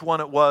forget which one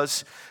it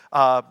was.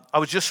 I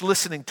was just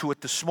listening to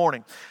it this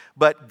morning.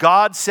 But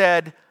God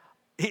said,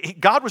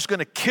 God was going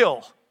to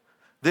kill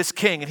this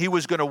king, and he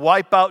was going to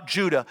wipe out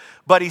Judah,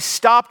 but he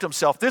stopped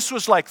himself. This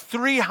was like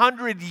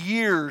 300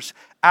 years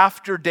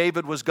after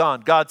David was gone.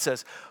 God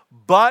says,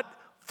 but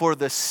for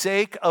the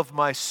sake of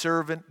my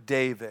servant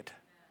David.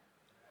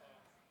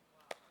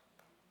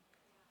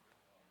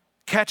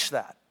 Catch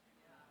that.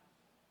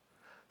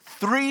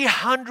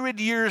 300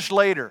 years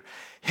later,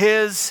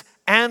 his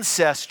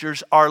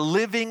ancestors are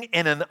living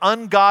in an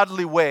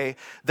ungodly way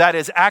that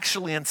is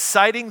actually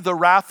inciting the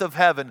wrath of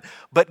heaven,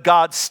 but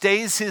God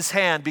stays his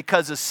hand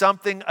because of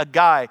something a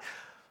guy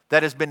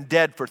that has been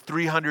dead for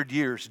 300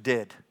 years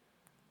did.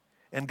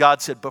 And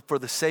God said, but for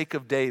the sake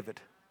of David.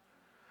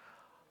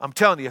 I'm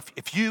telling you,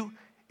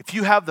 If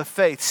you have the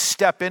faith,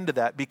 step into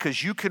that,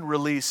 because you can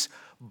release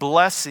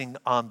blessing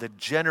on the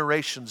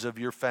generations of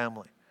your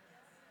family.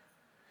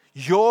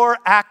 Your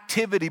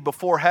activity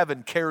before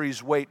heaven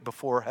carries weight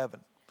before heaven.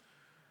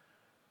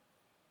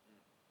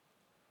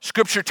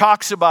 Scripture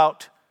talks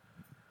about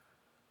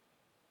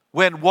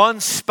when one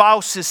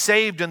spouse is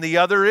saved and the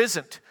other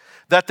isn't,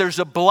 that there's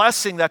a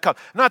blessing that comes.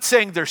 I'm not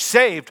saying they're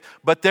saved,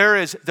 but there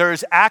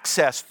is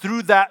access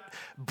through that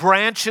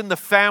branch in the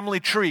family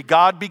tree.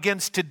 God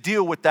begins to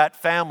deal with that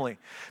family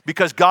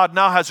because God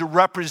now has a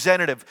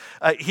representative.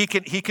 He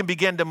can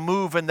begin to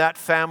move in that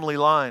family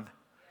line.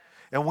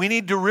 And we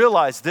need to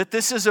realize that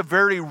this is a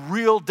very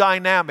real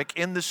dynamic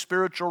in the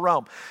spiritual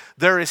realm.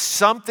 There is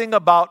something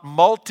about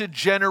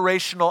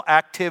multi-generational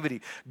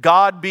activity.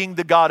 God being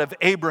the God of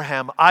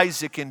Abraham,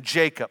 Isaac, and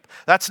Jacob.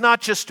 That's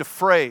not just a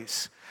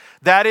phrase.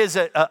 That is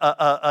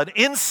an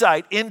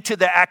insight into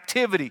the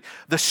activity,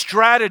 the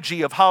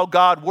strategy of how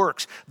God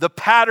works, the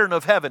pattern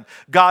of heaven.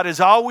 God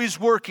is always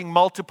working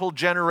multiple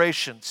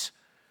generations.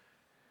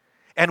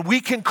 And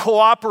we can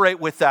cooperate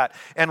with that.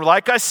 And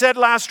like I said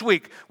last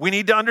week, we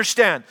need to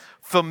understand,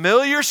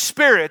 familiar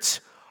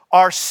spirits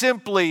are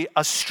simply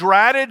a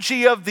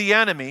strategy of the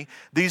enemy,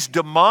 these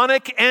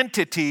demonic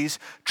entities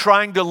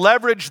trying to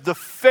leverage the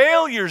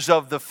failures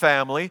of the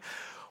family,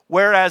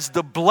 whereas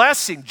the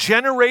blessing,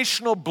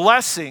 generational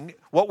blessing,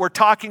 what we're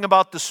talking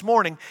about this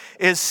morning,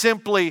 is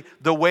simply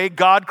the way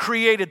God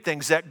created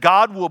things, that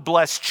God will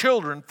bless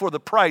children for the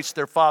price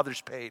their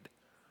fathers paid.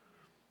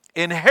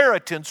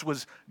 Inheritance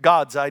was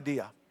God's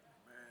idea.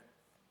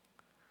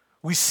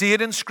 We see it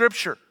in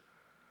Scripture.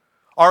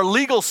 Our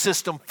legal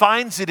system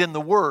finds it in the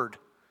Word.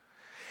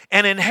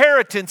 And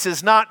inheritance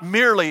is not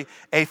merely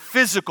a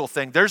physical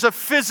thing. There's a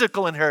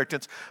physical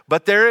inheritance,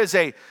 but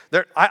I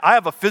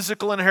have a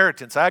physical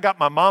inheritance. I got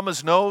my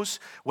mama's nose.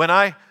 When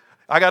I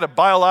got a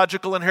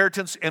biological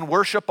inheritance in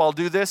worship, I'll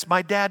do this.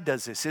 My dad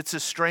does this. It's the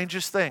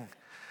strangest thing.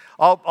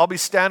 I'll be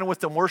standing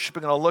with them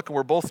worshiping, and I'll look, and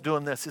we're both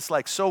doing this. It's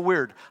like so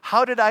weird.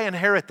 How did I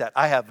inherit that?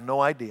 I have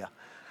no idea.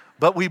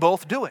 But we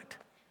both do it.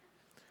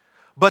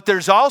 But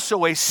there's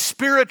also a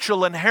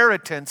spiritual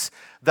inheritance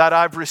that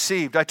I've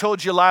received. I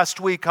told you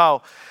last week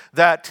how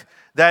that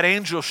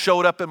angel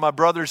showed up in my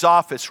brother's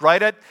office.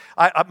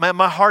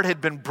 My heart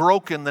had been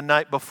broken the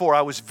night before.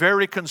 I was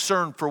very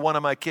concerned for one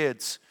of my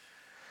kids.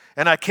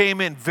 And I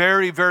came in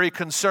very, very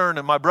concerned.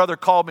 And my brother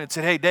called me and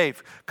said, "Hey,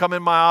 Dave, come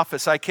in my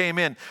office." I came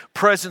in.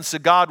 Presence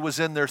of God was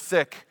in there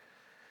thick.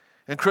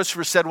 And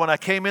Christopher said, when I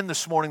came in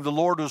this morning, the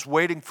Lord was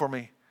waiting for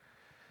me.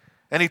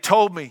 And he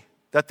told me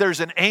that there's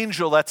an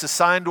angel that's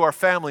assigned to our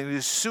family. And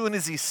as soon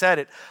as he said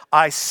it,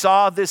 I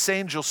saw this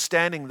angel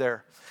standing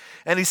there.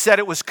 And he said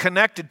it was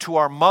connected to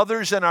our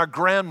mothers' and our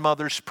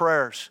grandmothers'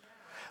 prayers.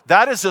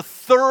 That is a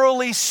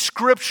thoroughly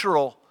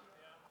scriptural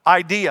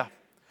idea.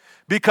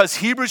 Because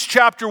Hebrews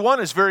chapter 1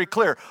 is very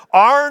clear.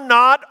 Are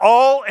not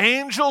all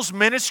angels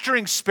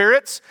ministering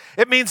spirits?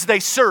 It means they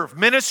serve.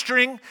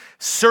 Ministering,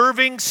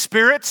 serving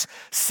spirits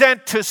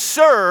sent to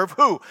serve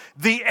who?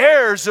 The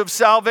heirs of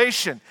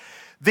salvation.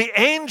 The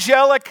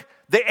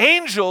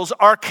angels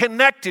are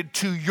connected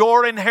to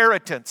your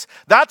inheritance.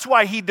 That's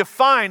why he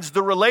defines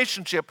the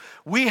relationship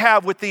we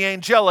have with the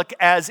angelic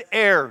as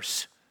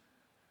heirs.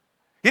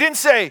 He didn't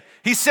say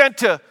he sent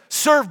to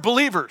serve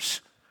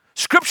believers.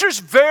 Scripture's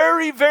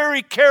very,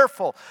 very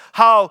careful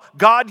how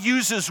God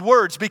uses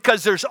words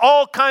because there's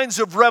all kinds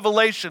of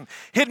revelation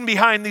hidden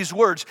behind these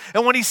words.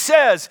 And when he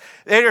says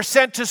they are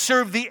sent to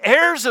serve the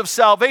heirs of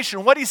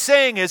salvation, what he's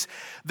saying is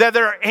that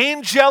there are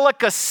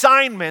angelic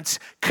assignments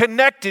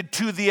connected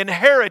to the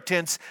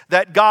inheritance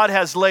that God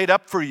has laid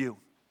up for you.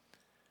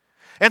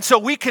 And so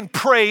we can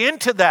pray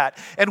into that,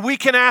 and we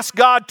can ask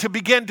God to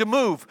begin to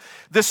move.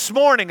 This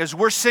morning, as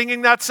we're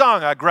singing that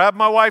song, I grabbed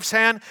my wife's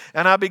hand,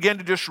 and I began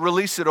to just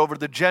release it over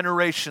the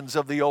generations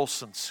of the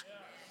Olsons.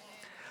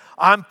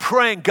 I'm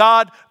praying,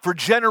 God, for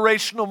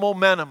generational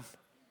momentum.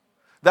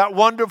 That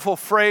wonderful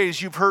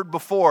phrase you've heard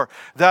before,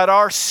 that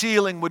our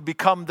ceiling would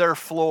become their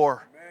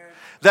floor.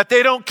 That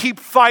they don't keep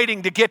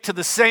fighting to get to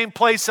the same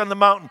place on the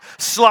mountain,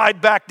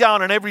 slide back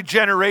down, and every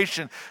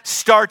generation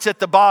starts at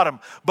the bottom.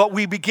 But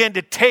we begin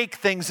to take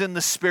things in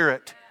the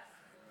Spirit.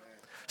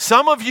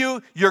 Some of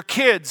you, your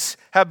kids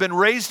have been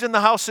raised in the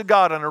house of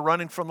God and are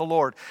running from the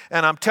Lord.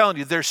 And I'm telling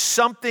you, there's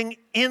something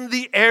in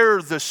the air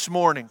this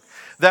morning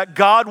that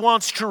God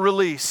wants to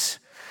release.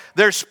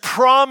 There's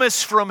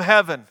promise from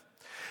heaven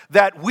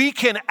that we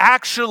can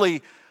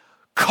actually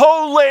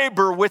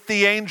co-labor with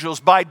the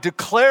angels by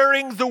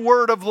declaring the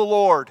word of the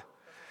Lord.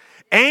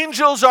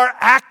 Angels are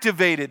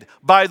activated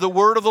by the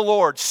word of the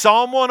Lord.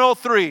 Psalm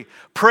 103,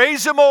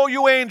 praise him, O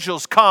you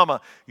angels, comma,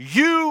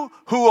 you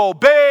who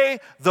obey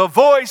the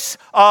voice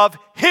of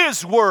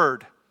his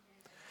word.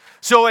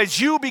 So as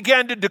you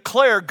begin to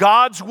declare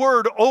God's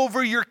word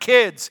over your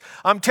kids,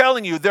 I'm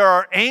telling you, there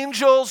are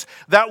angels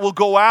that will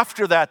go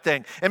after that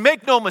thing. And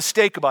make no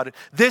mistake about it,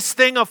 this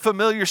thing of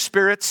familiar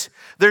spirits,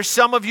 there's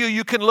some of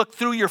you can look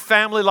through your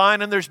family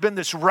line and there's been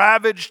this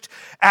ravaged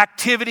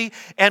activity.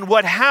 And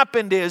what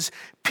happened is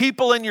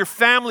people in your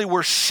family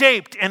were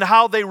shaped in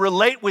how they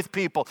relate with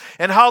people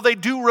and how they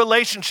do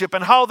relationship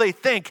and how they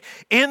think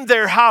in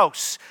their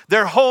house,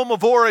 their home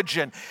of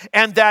origin.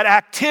 And that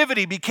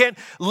activity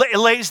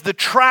lays the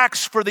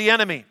tracks for the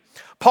enemy.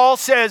 Paul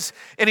says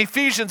in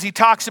Ephesians, he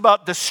talks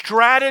about the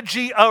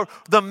strategy of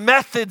the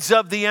methods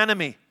of the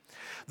enemy.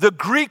 The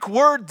Greek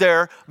word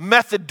there,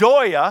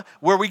 methodoia,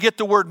 where we get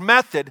the word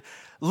method,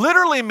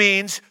 literally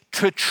means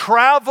to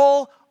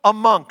travel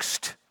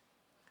amongst,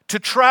 to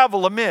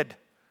travel amid.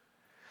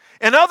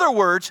 In other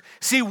words,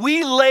 see,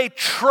 we lay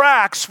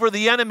tracks for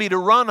the enemy to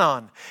run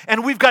on,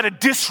 and we've got to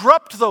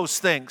disrupt those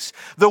things.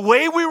 The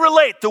way we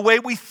relate, the way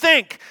we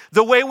think,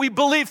 the way we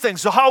believe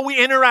things, how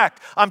we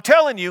interact. I'm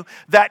telling you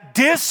that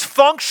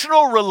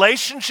dysfunctional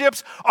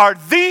relationships are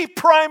the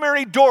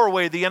primary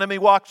doorway the enemy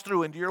walks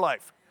through into your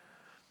life.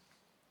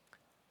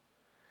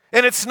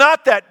 And it's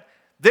not that,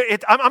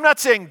 I'm not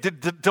saying the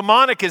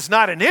demonic is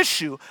not an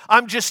issue.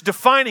 I'm just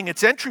defining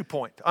its entry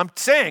point. I'm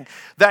saying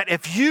that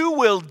if you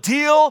will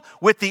deal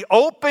with the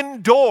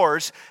open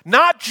doors,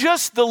 not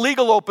just the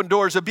legal open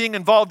doors of being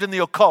involved in the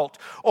occult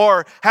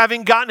or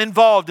having gotten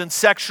involved in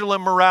sexual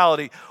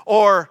immorality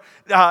or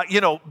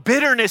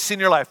bitterness in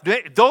your life.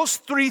 Those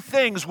three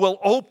things will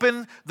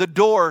open the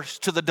doors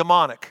to the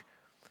demonic.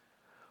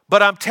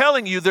 But I'm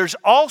telling you, there's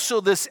also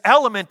this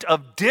element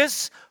of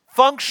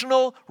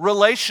dysfunctional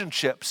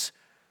relationships.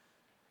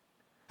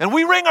 And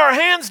we wring our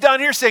hands down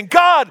here saying,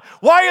 God,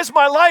 why is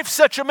my life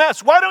such a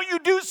mess? Why don't you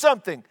do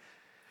something?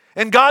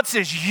 And God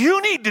says,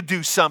 you need to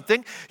do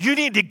something. You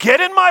need to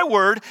get in my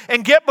word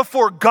and get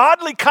before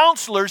godly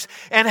counselors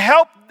and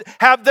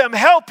have them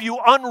help you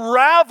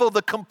unravel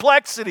the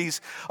complexities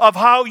of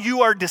how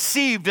you are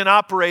deceived and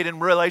operate in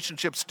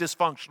relationships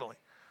dysfunctionally.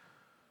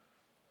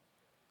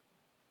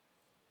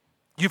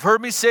 You've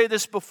heard me say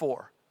this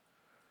before,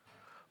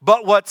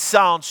 but what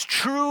sounds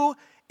true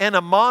in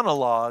a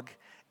monologue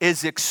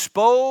is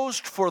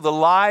exposed for the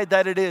lie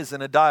that it is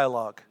in a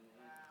dialogue.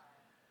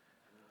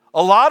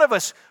 A lot of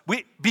us,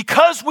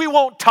 because we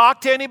won't talk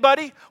to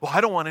anybody, well,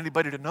 I don't want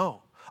anybody to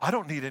know. I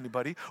don't need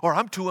anybody, or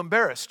I'm too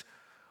embarrassed.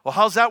 Well,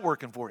 how's that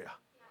working for you?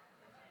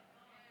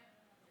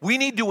 We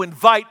need to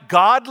invite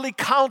godly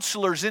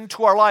counselors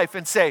into our life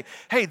and say,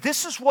 hey,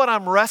 this is what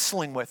I'm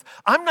wrestling with.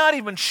 I'm not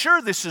even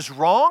sure this is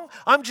wrong.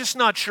 I'm just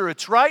not sure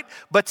it's right,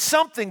 but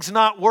something's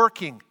not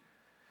working.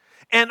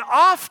 And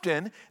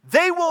often,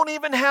 they won't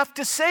even have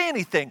to say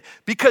anything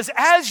because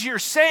as you're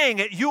saying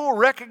it, you will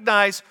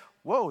recognize,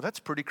 whoa, that's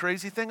a pretty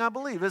crazy thing I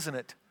believe, isn't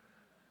it?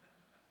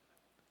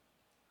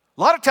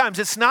 A lot of times,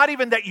 it's not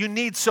even that you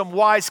need some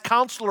wise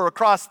counselor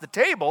across the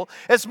table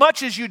as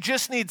much as you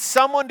just need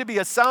someone to be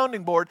a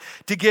sounding board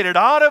to get it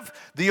out of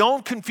the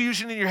own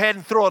confusion in your head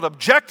and throw it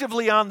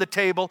objectively on the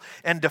table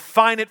and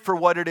define it for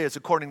what it is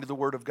according to the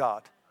Word of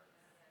God.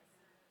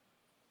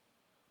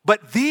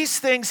 But these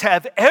things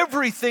have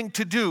everything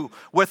to do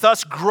with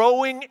us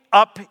growing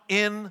up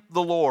in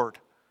the Lord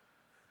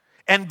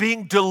and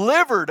being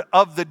delivered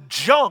of the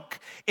junk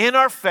in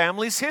our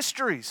family's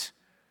histories.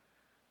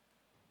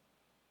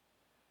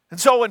 And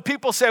so when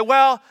people say,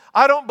 well,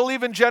 I don't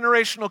believe in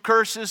generational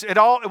curses, it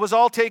was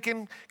all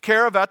taken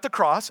care of at the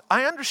cross,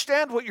 I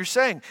understand what you're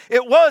saying.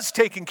 It was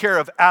taken care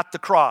of at the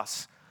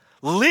cross.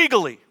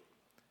 Legally,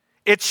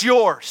 it's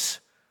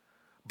yours,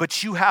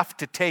 but you have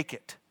to take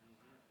it.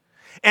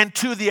 And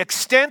to the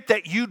extent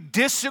that you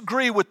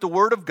disagree with the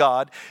Word of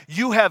God,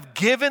 you have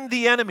given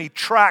the enemy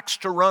tracks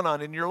to run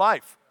on in your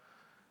life.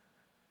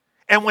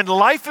 And when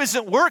life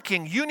isn't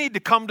working, you need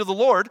to come to the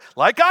Lord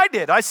like I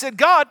did. I said,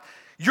 God,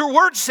 your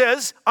Word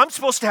says I'm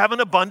supposed to have an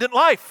abundant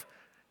life.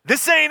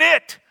 This ain't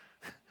it.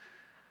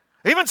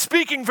 Even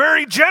speaking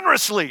very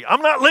generously,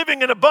 I'm not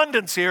living in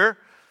abundance here.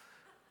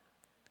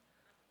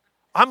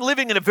 I'm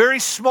living in a very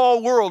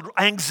small world,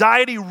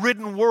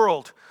 anxiety-ridden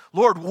world.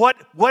 Lord, what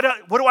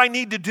do I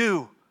need to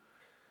do?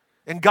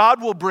 And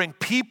God will bring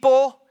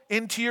people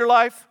into your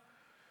life.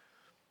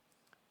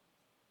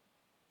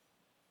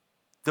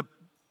 The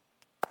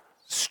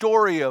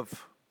story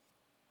of,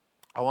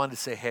 I wanted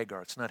to say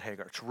Hagar, it's not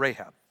Hagar, it's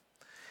Rahab,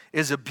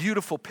 is a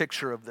beautiful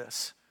picture of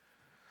this.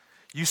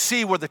 You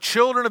see where the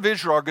children of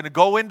Israel are going to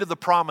go into the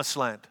promised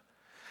land.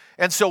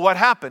 And so what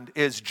happened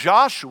is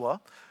Joshua,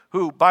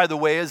 who, by the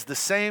way, is the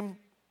same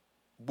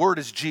word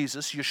as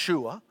Jesus,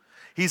 Yeshua,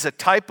 he's a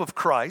type of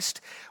Christ.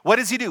 What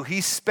does he do?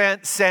 He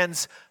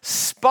sends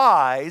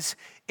spies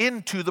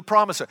into the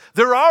promised land.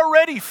 They're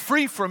already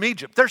free from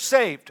Egypt. They're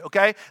saved,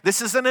 okay?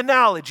 This is an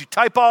analogy,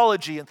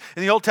 typology in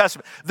the Old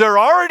Testament. They're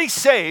already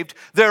saved.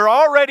 They're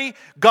already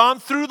gone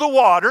through the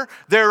water.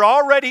 They're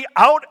already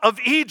out of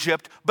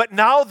Egypt, but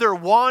now they're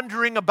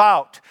wandering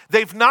about.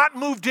 They've not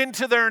moved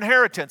into their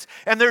inheritance.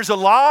 And there's a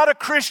lot of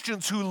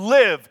Christians who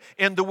live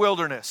in the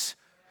wilderness.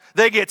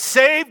 They get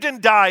saved and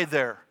die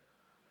there.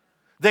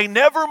 They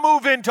never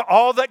move into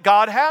all that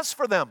God has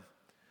for them.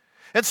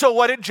 And so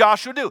what did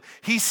Joshua do?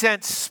 He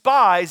sent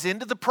spies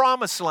into the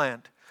promised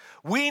land.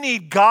 We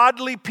need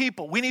godly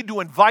people. We need to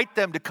invite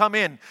them to come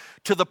in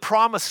to the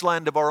promised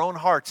land of our own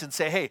hearts and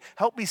say, hey,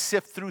 help me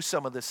sift through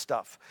some of this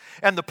stuff.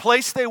 And the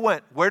place they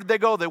went, where did they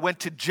go? They went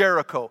to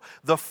Jericho.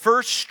 The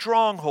first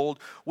stronghold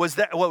was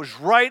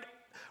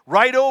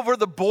right over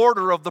the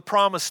border of the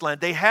promised land.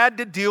 They had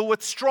to deal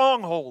with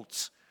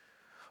strongholds.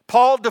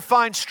 Paul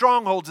defined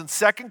strongholds in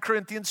 2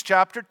 Corinthians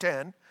chapter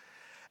 10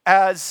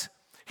 as,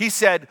 he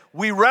said,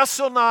 we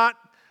wrestle not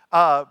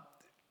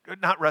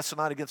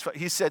against,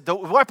 he said, the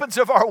weapons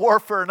of our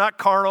warfare are not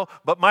carnal,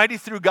 but mighty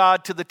through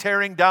God to the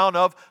tearing down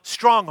of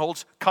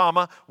strongholds,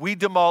 we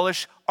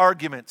demolish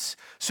arguments.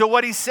 So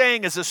what he's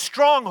saying is a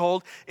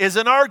stronghold is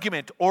an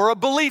argument or a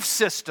belief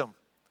system.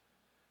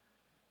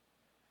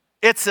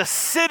 It's a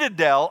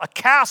citadel, a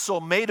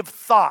castle made of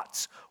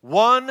thoughts,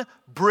 one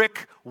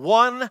brick,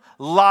 one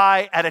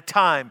lie at a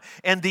time.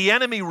 And the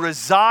enemy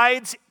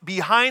resides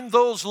behind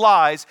those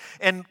lies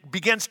and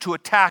begins to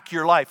attack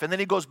your life. And then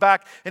he goes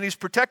back and he's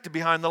protected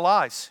behind the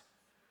lies.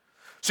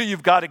 So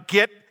you've got to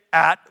get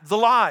at the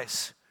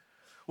lies.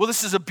 Well,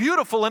 this is a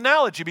beautiful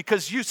analogy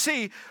because you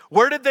see,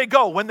 where did they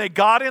go? When they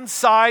got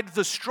inside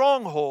the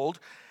stronghold,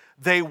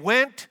 they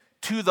went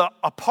to the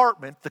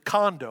apartment, the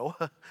condo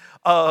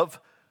of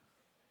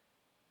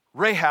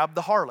Rahab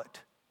the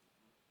harlot.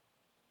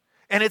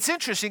 And it's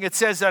interesting, it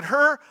says that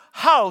her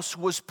house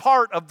was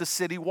part of the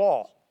city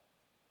wall.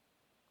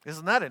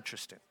 Isn't that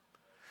interesting?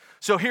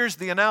 So here's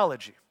the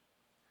analogy.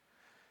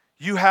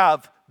 You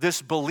have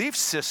this belief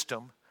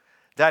system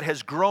that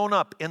has grown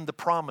up in the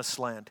promised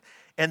land,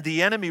 and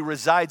the enemy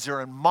resides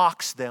there and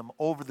mocks them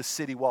over the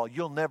city wall.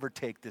 You'll never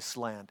take this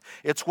land.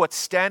 It's what's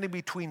standing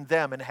between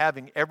them and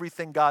having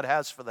everything God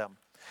has for them.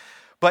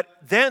 But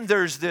then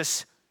there's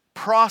this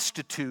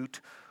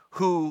prostitute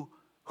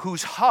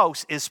whose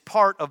house is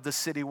part of the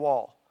city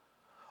wall.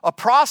 A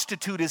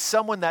prostitute is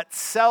someone that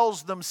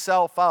sells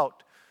themselves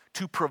out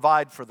to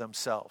provide for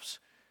themselves.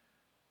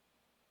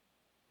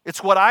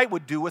 It's what I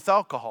would do with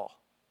alcohol.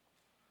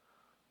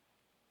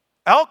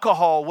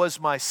 Alcohol was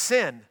my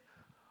sin,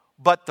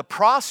 but the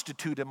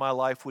prostitute in my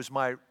life was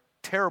my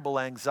terrible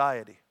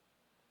anxiety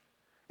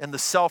and the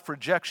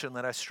self-rejection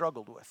that I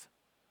struggled with.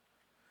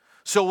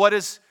 So what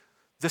does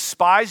the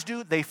spies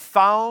do? They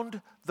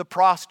found the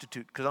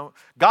prostitute. Because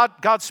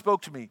God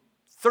spoke to me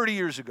 30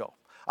 years ago.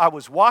 I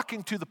was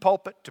walking to the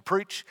pulpit to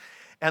preach,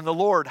 and the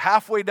Lord,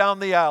 halfway down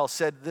the aisle,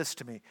 said this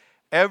to me: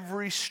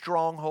 every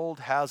stronghold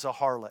has a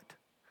harlot.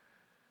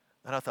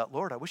 And I thought,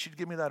 Lord, I wish you'd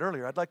give me that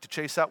earlier. I'd like to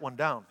chase that one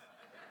down.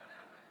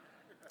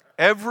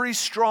 Every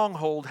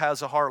stronghold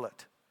has a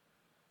harlot.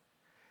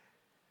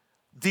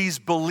 These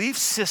belief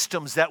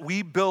systems that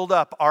we build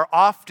up are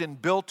often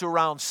built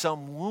around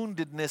some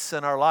woundedness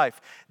in our life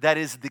that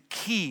is the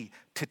key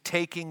to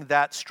taking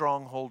that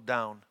stronghold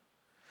down.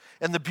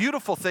 And the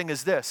beautiful thing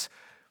is this: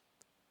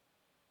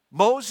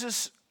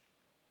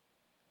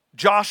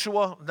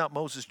 Joshua,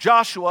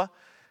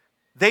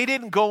 they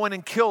didn't go in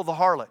and kill the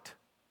harlot.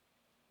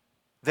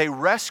 They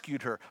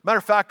rescued her. Matter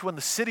of fact, when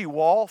the city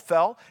wall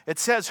fell, it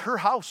says her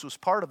house was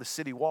part of the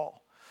city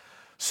wall.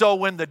 So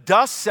when the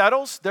dust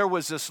settles, there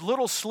was this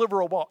little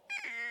sliver of wall.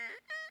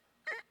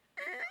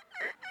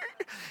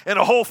 And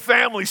a whole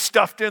family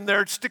stuffed in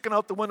there, sticking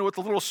out the window with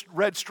a little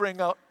red string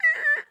out.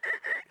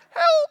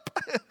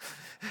 Help!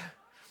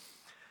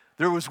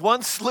 There was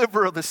one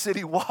sliver of the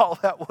city wall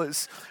that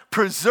was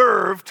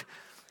preserved.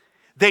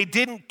 They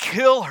didn't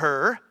kill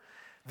her.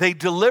 They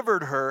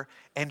delivered her,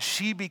 and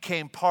she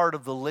became part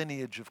of the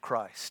lineage of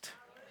Christ.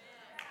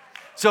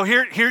 So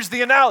here's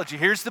the analogy.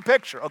 Here's the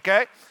picture,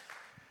 okay?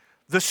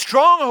 The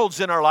strongholds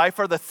in our life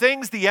are the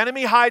things the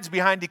enemy hides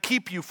behind to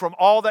keep you from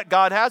all that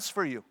God has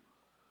for you.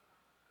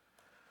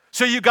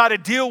 So you got to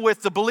deal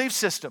with the belief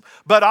system.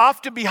 But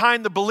often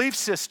behind the belief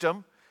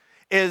system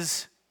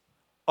is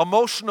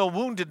emotional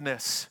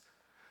woundedness.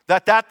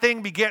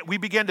 We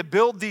began to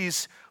build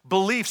these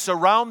beliefs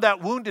around that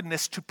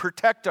woundedness to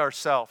protect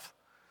ourselves.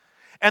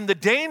 And the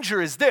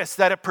danger is this,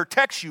 that it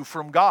protects you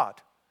from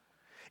God.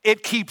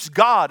 It keeps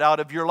God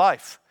out of your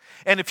life.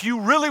 And if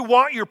you really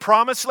want your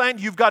promised land,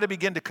 you've got to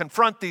begin to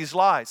confront these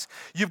lies.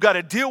 You've got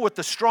to deal with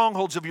the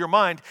strongholds of your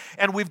mind,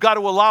 and we've got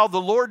to allow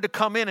the Lord to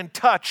come in and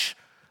touch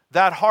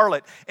that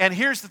harlot. And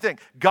here's the thing,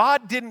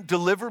 God didn't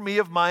deliver me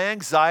of my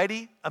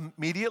anxiety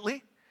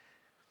immediately.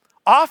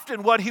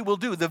 Often what He will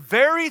do, the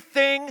very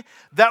thing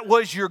that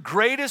was your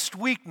greatest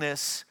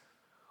weakness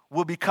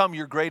will become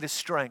your greatest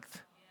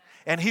strength.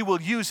 And He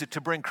will use it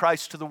to bring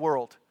Christ to the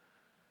world.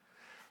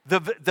 The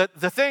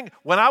thing,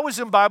 when I was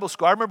in Bible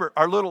school, I remember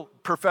our little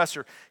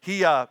professor,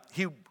 he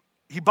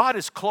bought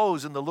his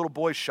clothes in the little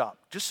boy's shop,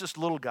 just this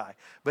little guy,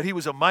 but he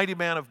was a mighty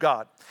man of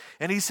God.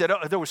 And he said,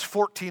 there was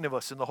 14 of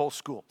us in the whole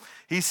school.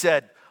 He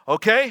said,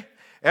 okay,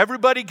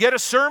 everybody get a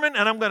sermon,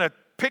 and I'm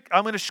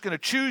just going to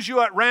choose you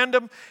at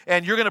random,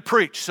 and you're going to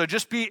preach. So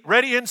just be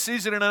ready in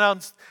season and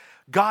announced.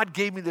 God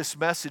gave me this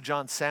message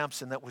on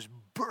Samson that was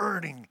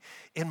burning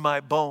in my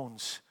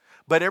bones.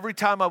 But every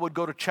time I would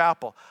go to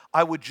chapel,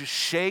 I would just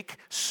shake,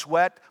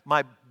 sweat,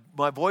 my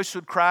my voice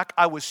would crack.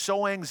 I was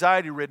so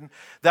anxiety-ridden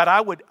that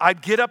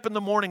I'd get up in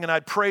the morning and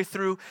I'd pray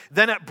through.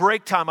 Then at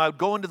break time, I would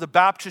go into the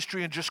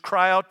baptistry and just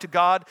cry out to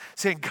God,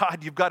 saying,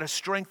 God, you've got to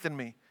strengthen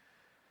me.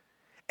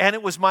 And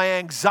it was my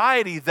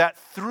anxiety that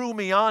threw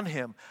me on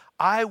him.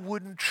 I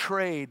wouldn't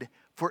trade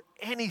for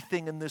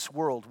anything in this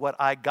world what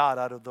I got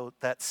out of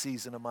that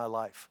season of my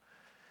life.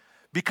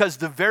 Because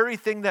the very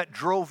thing that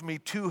drove me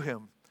to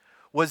him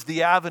was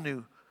the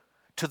avenue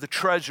to the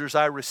treasures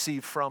I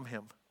received from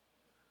him.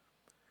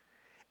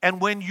 And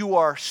when you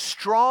are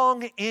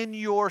strong in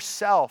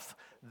yourself,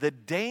 the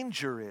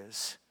danger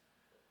is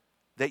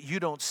that you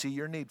don't see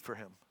your need for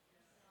him.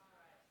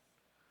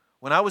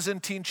 When I was in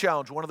Teen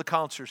Challenge, one of the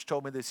counselors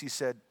told me this. He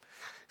said,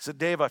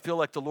 Dave, I feel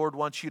like the Lord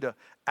wants you to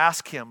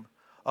ask him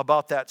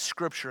about that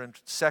scripture in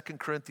 2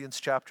 Corinthians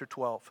chapter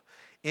 12.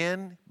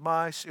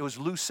 It was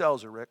Lou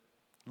Selzer, Rick.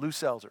 Lou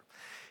Selzer.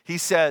 He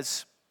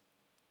said,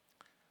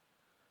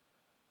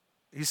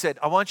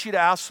 I want you to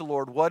ask the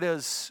Lord, what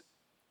does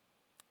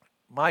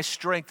my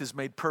strength is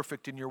made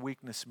perfect in your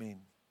weakness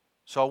mean?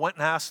 So I went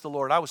and asked the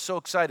Lord. I was so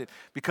excited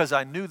because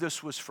I knew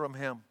this was from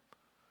him.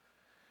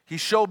 He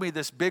showed me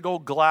this big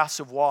old glass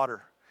of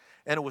water,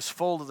 and it was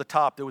full to the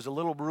top. There was a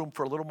little room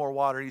for a little more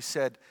water. He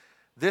said,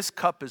 this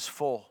cup is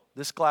full.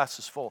 This glass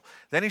is full.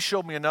 Then he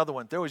showed me another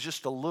one. There was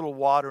just a little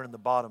water in the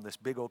bottom, this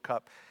big old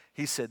cup.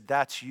 He said,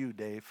 that's you,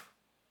 Dave.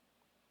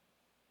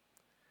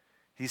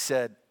 He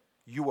said,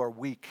 you are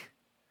weak,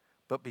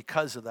 but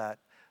because of that,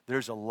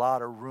 there's a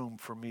lot of room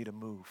for me to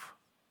move.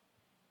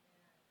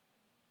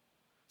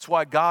 That's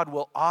why God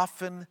will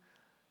often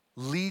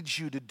lead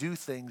you to do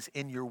things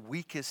in your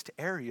weakest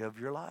area of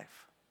your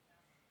life.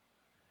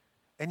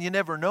 And you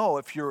never know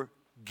if your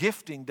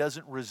gifting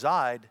doesn't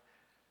reside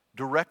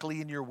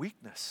directly in your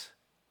weakness.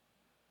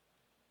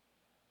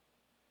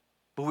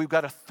 But we've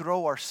got to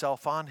throw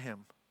ourselves on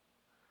him.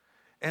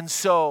 And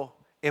so,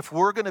 if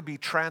we're going to be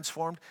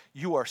transformed,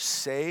 you are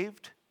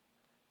saved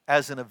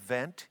as an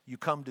event. You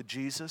come to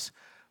Jesus,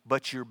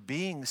 but you're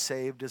being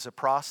saved as a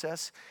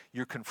process.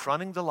 You're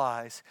confronting the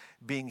lies,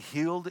 being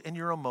healed in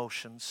your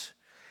emotions,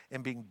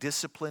 and being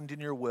disciplined in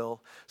your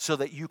will so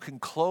that you can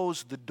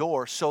close the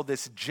door so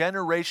this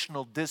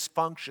generational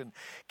dysfunction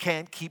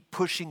can't keep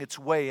pushing its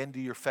way into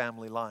your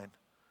family line.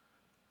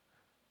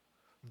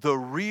 The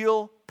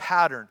real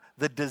pattern,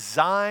 the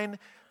design,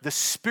 the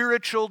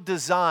spiritual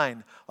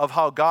design of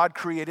how God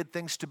created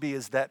things to be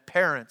is that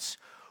parents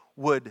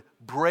would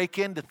break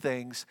into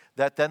things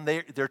that then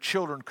their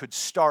children could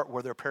start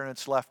where their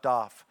parents left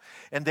off.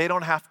 And they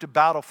don't have to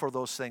battle for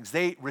those things.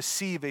 They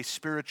receive a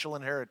spiritual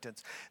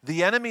inheritance.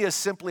 The enemy has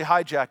simply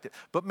hijacked it.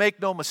 But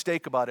make no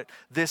mistake about it.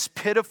 This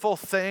pitiful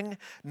thing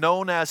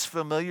known as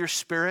familiar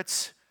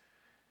spirits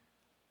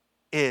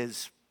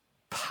is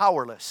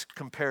powerless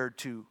compared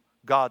to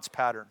God's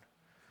pattern.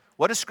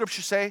 What does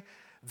Scripture say?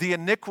 The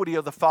iniquity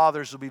of the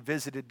fathers will be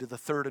visited to the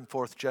third and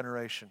fourth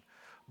generation.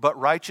 But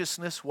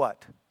righteousness,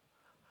 what?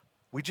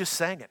 We just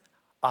sang it.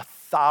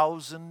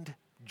 1,000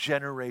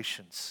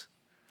 generations.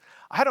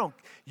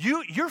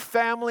 Your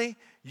family,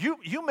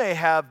 you may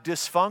have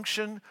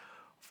dysfunction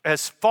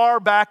as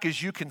far back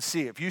as you can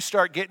see. If you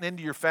start getting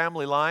into your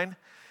family line,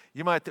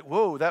 you might think,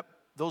 whoa,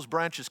 those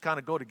branches kind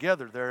of go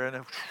together there.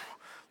 And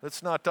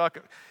let's not talk.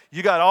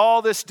 You got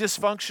all this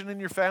dysfunction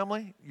in your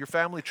family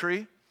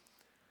tree.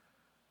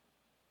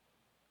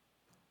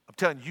 I'm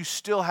telling you, you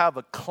still have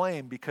a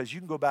claim because you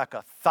can go back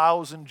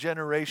 1,000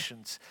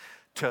 generations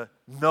to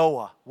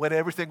Noah when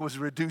everything was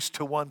reduced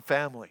to one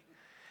family.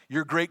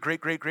 Your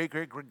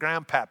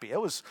great-great-great-great-great-grandpappy,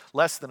 it was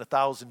less than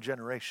 1,000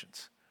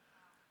 generations.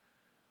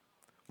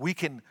 We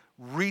can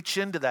reach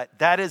into that.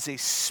 That is a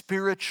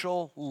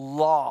spiritual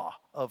law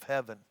of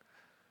heaven.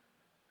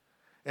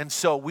 And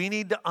so we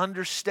need to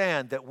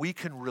understand that we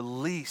can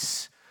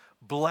release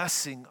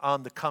blessing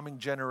on the coming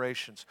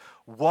generations.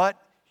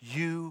 What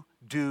you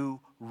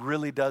do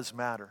really does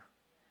matter.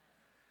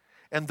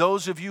 And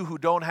those of you who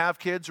don't have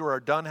kids or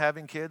are done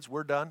having kids,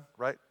 we're done,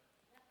 right?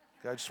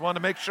 I just wanted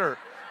to make sure.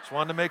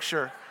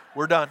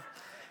 We're done.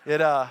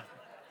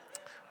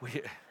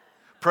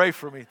 Pray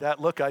for me. That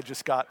look I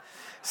just got.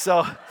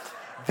 So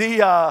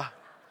you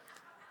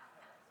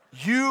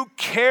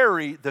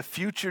carry the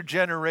future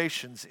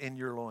generations in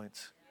your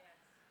loins.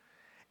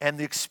 And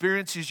the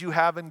experiences you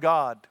have in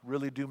God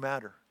really do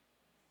matter.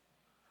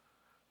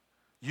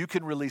 You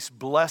can release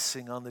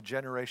blessing on the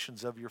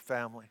generations of your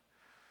family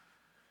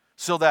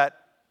so that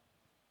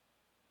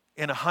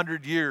in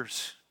 100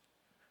 years,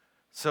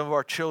 some of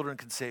our children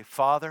can say,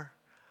 Father,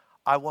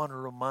 I want to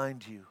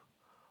remind you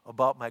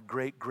about my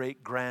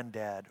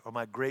great-great-granddad or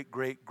my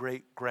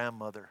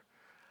great-great-great-grandmother.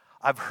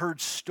 I've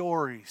heard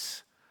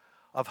stories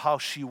of how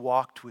she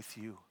walked with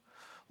you.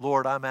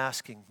 Lord, I'm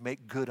asking,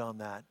 make good on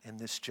that in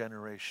this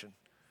generation.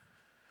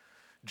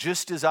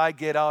 Just as I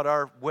get out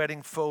our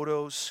wedding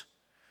photos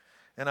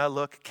and I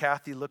look,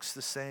 Kathy looks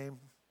the same,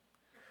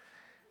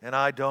 and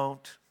I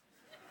don't.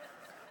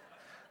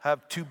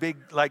 Have too big,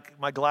 like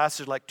my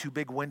glasses, like two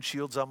big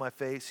windshields on my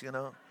face,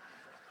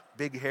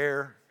 big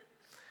hair.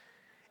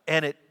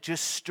 And it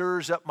just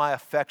stirs up my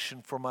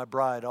affection for my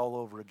bride all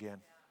over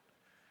again.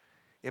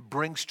 it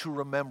brings to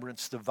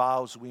remembrance the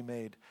vows we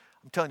made.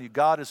 I'm telling you,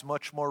 God is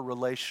much more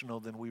relational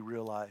than we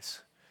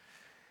realize.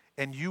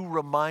 And you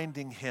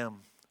reminding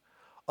Him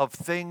of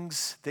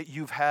things that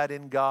you've had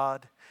in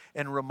God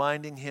and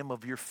reminding Him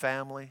of your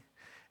family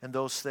and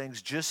those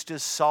things, just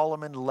as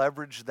Solomon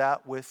leveraged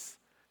that with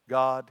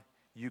God,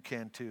 you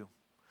can too.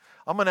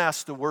 I'm going to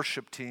ask the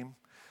worship team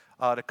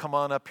to come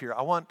on up here.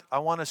 I want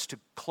us to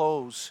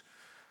close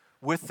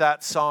with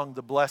that song,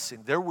 The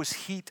Blessing. There was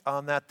heat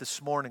on that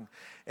this morning,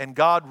 and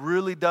God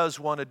really does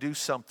want to do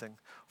something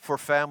for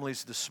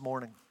families this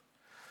morning.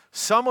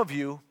 Some of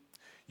you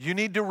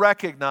need to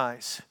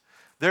recognize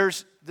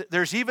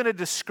there's even a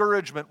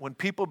discouragement when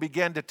people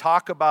begin to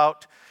talk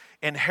about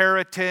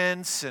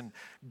inheritance and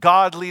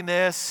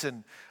godliness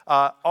and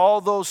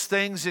all those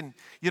things, and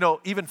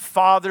even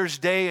Father's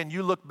Day, and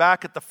you look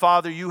back at the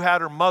father you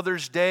had, or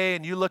Mother's Day,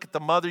 and you look at the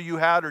mother you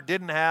had or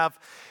didn't have,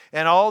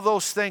 and all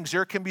those things,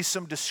 there can be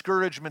some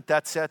discouragement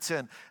that sets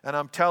in. And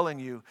I'm telling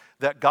you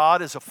that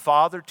God is a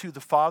father to the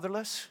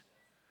fatherless.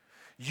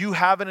 You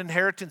have an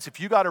inheritance.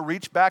 If you got to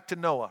reach back to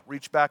Noah,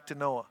 reach back to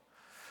Noah.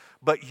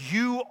 But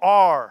you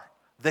are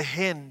the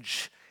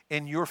hinge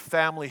in your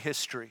family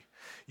history.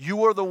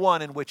 You are the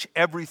one in which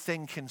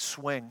everything can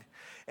swing.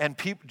 And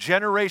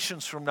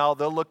generations from now,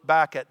 they'll look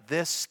back at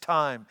this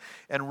time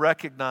and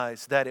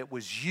recognize that it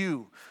was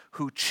you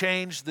who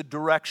changed the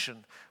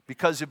direction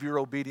because of your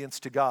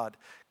obedience to God.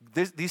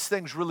 These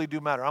things really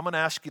do matter. I'm going to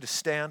ask you to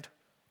stand.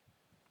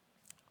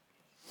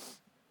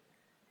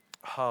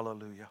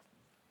 Hallelujah.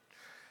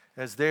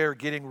 As they're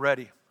getting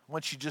ready, I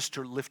want you just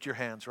to lift your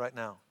hands right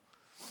now.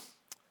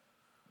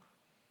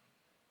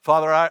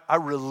 Father, I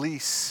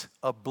release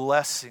a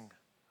blessing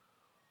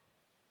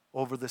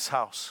over this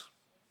house.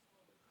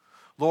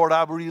 Lord,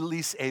 I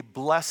release a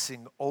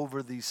blessing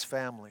over these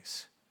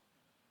families.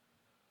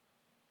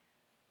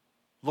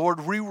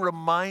 Lord, we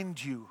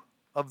remind you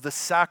of the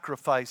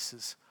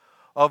sacrifices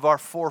of our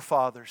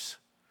forefathers.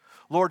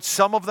 Lord,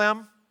 some of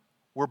them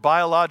were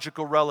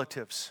biological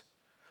relatives.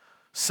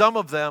 Some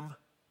of them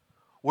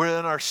were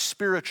in our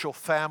spiritual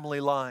family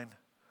line.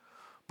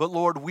 But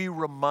Lord, we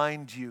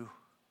remind you.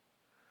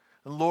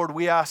 And Lord,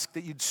 we ask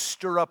that you'd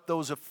stir up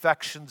those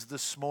affections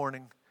this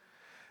morning.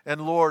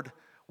 And Lord,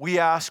 we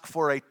ask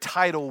for a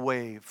tidal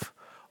wave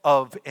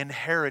of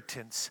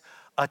inheritance,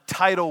 a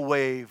tidal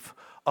wave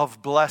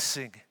of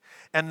blessing.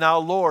 And now,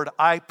 Lord,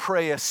 I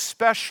pray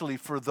especially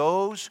for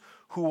those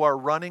who are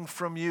running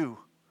from you.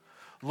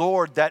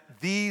 Lord, that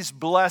these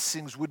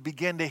blessings would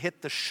begin to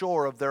hit the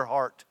shore of their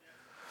heart.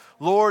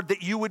 Lord,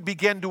 that you would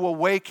begin to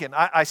awaken.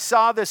 I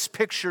saw this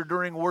picture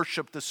during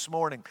worship this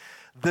morning.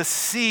 The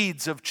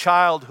seeds of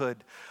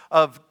childhood,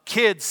 of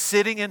kids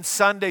sitting in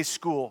Sunday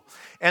school,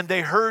 and they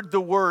heard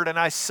the word, and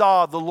I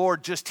saw the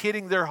Lord just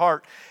hitting their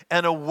heart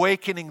and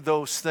awakening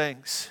those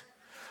things.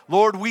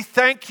 Lord, we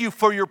thank you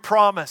for your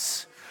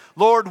promise.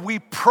 Lord, we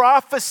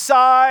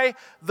prophesy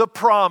the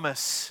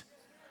promise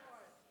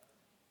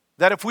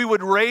that if we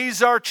would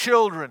raise our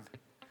children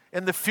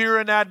in the fear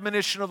and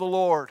admonition of the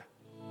Lord,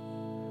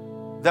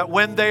 that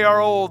when they are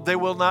old, they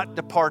will not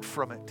depart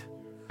from it.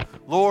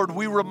 Lord,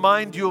 we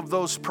remind you of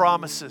those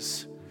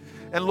promises.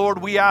 And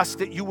Lord, we ask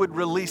that you would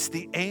release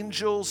the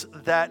angels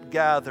that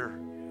gather.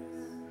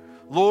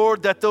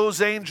 Lord, that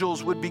those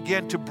angels would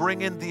begin to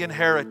bring in the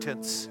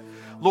inheritance.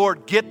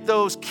 Lord, get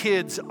those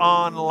kids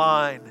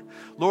online.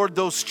 Lord,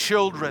 those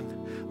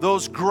children,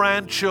 those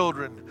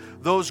grandchildren,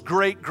 those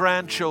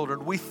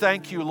great-grandchildren. We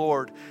thank you,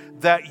 Lord,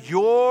 that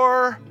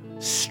your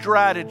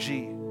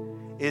strategy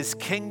is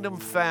kingdom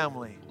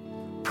family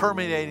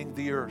permeating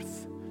the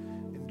earth.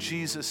 In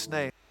Jesus'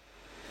 name.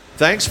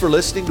 Thanks for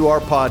listening to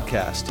our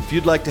podcast. If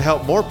you'd like to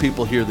help more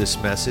people hear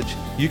this message,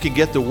 you can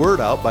get the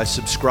word out by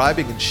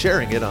subscribing and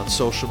sharing it on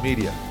social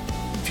media.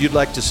 If you'd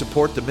like to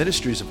support the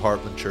ministries of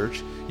Heartland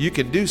Church, you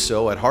can do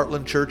so at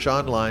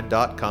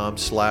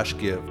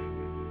heartlandchurchonline.com/give.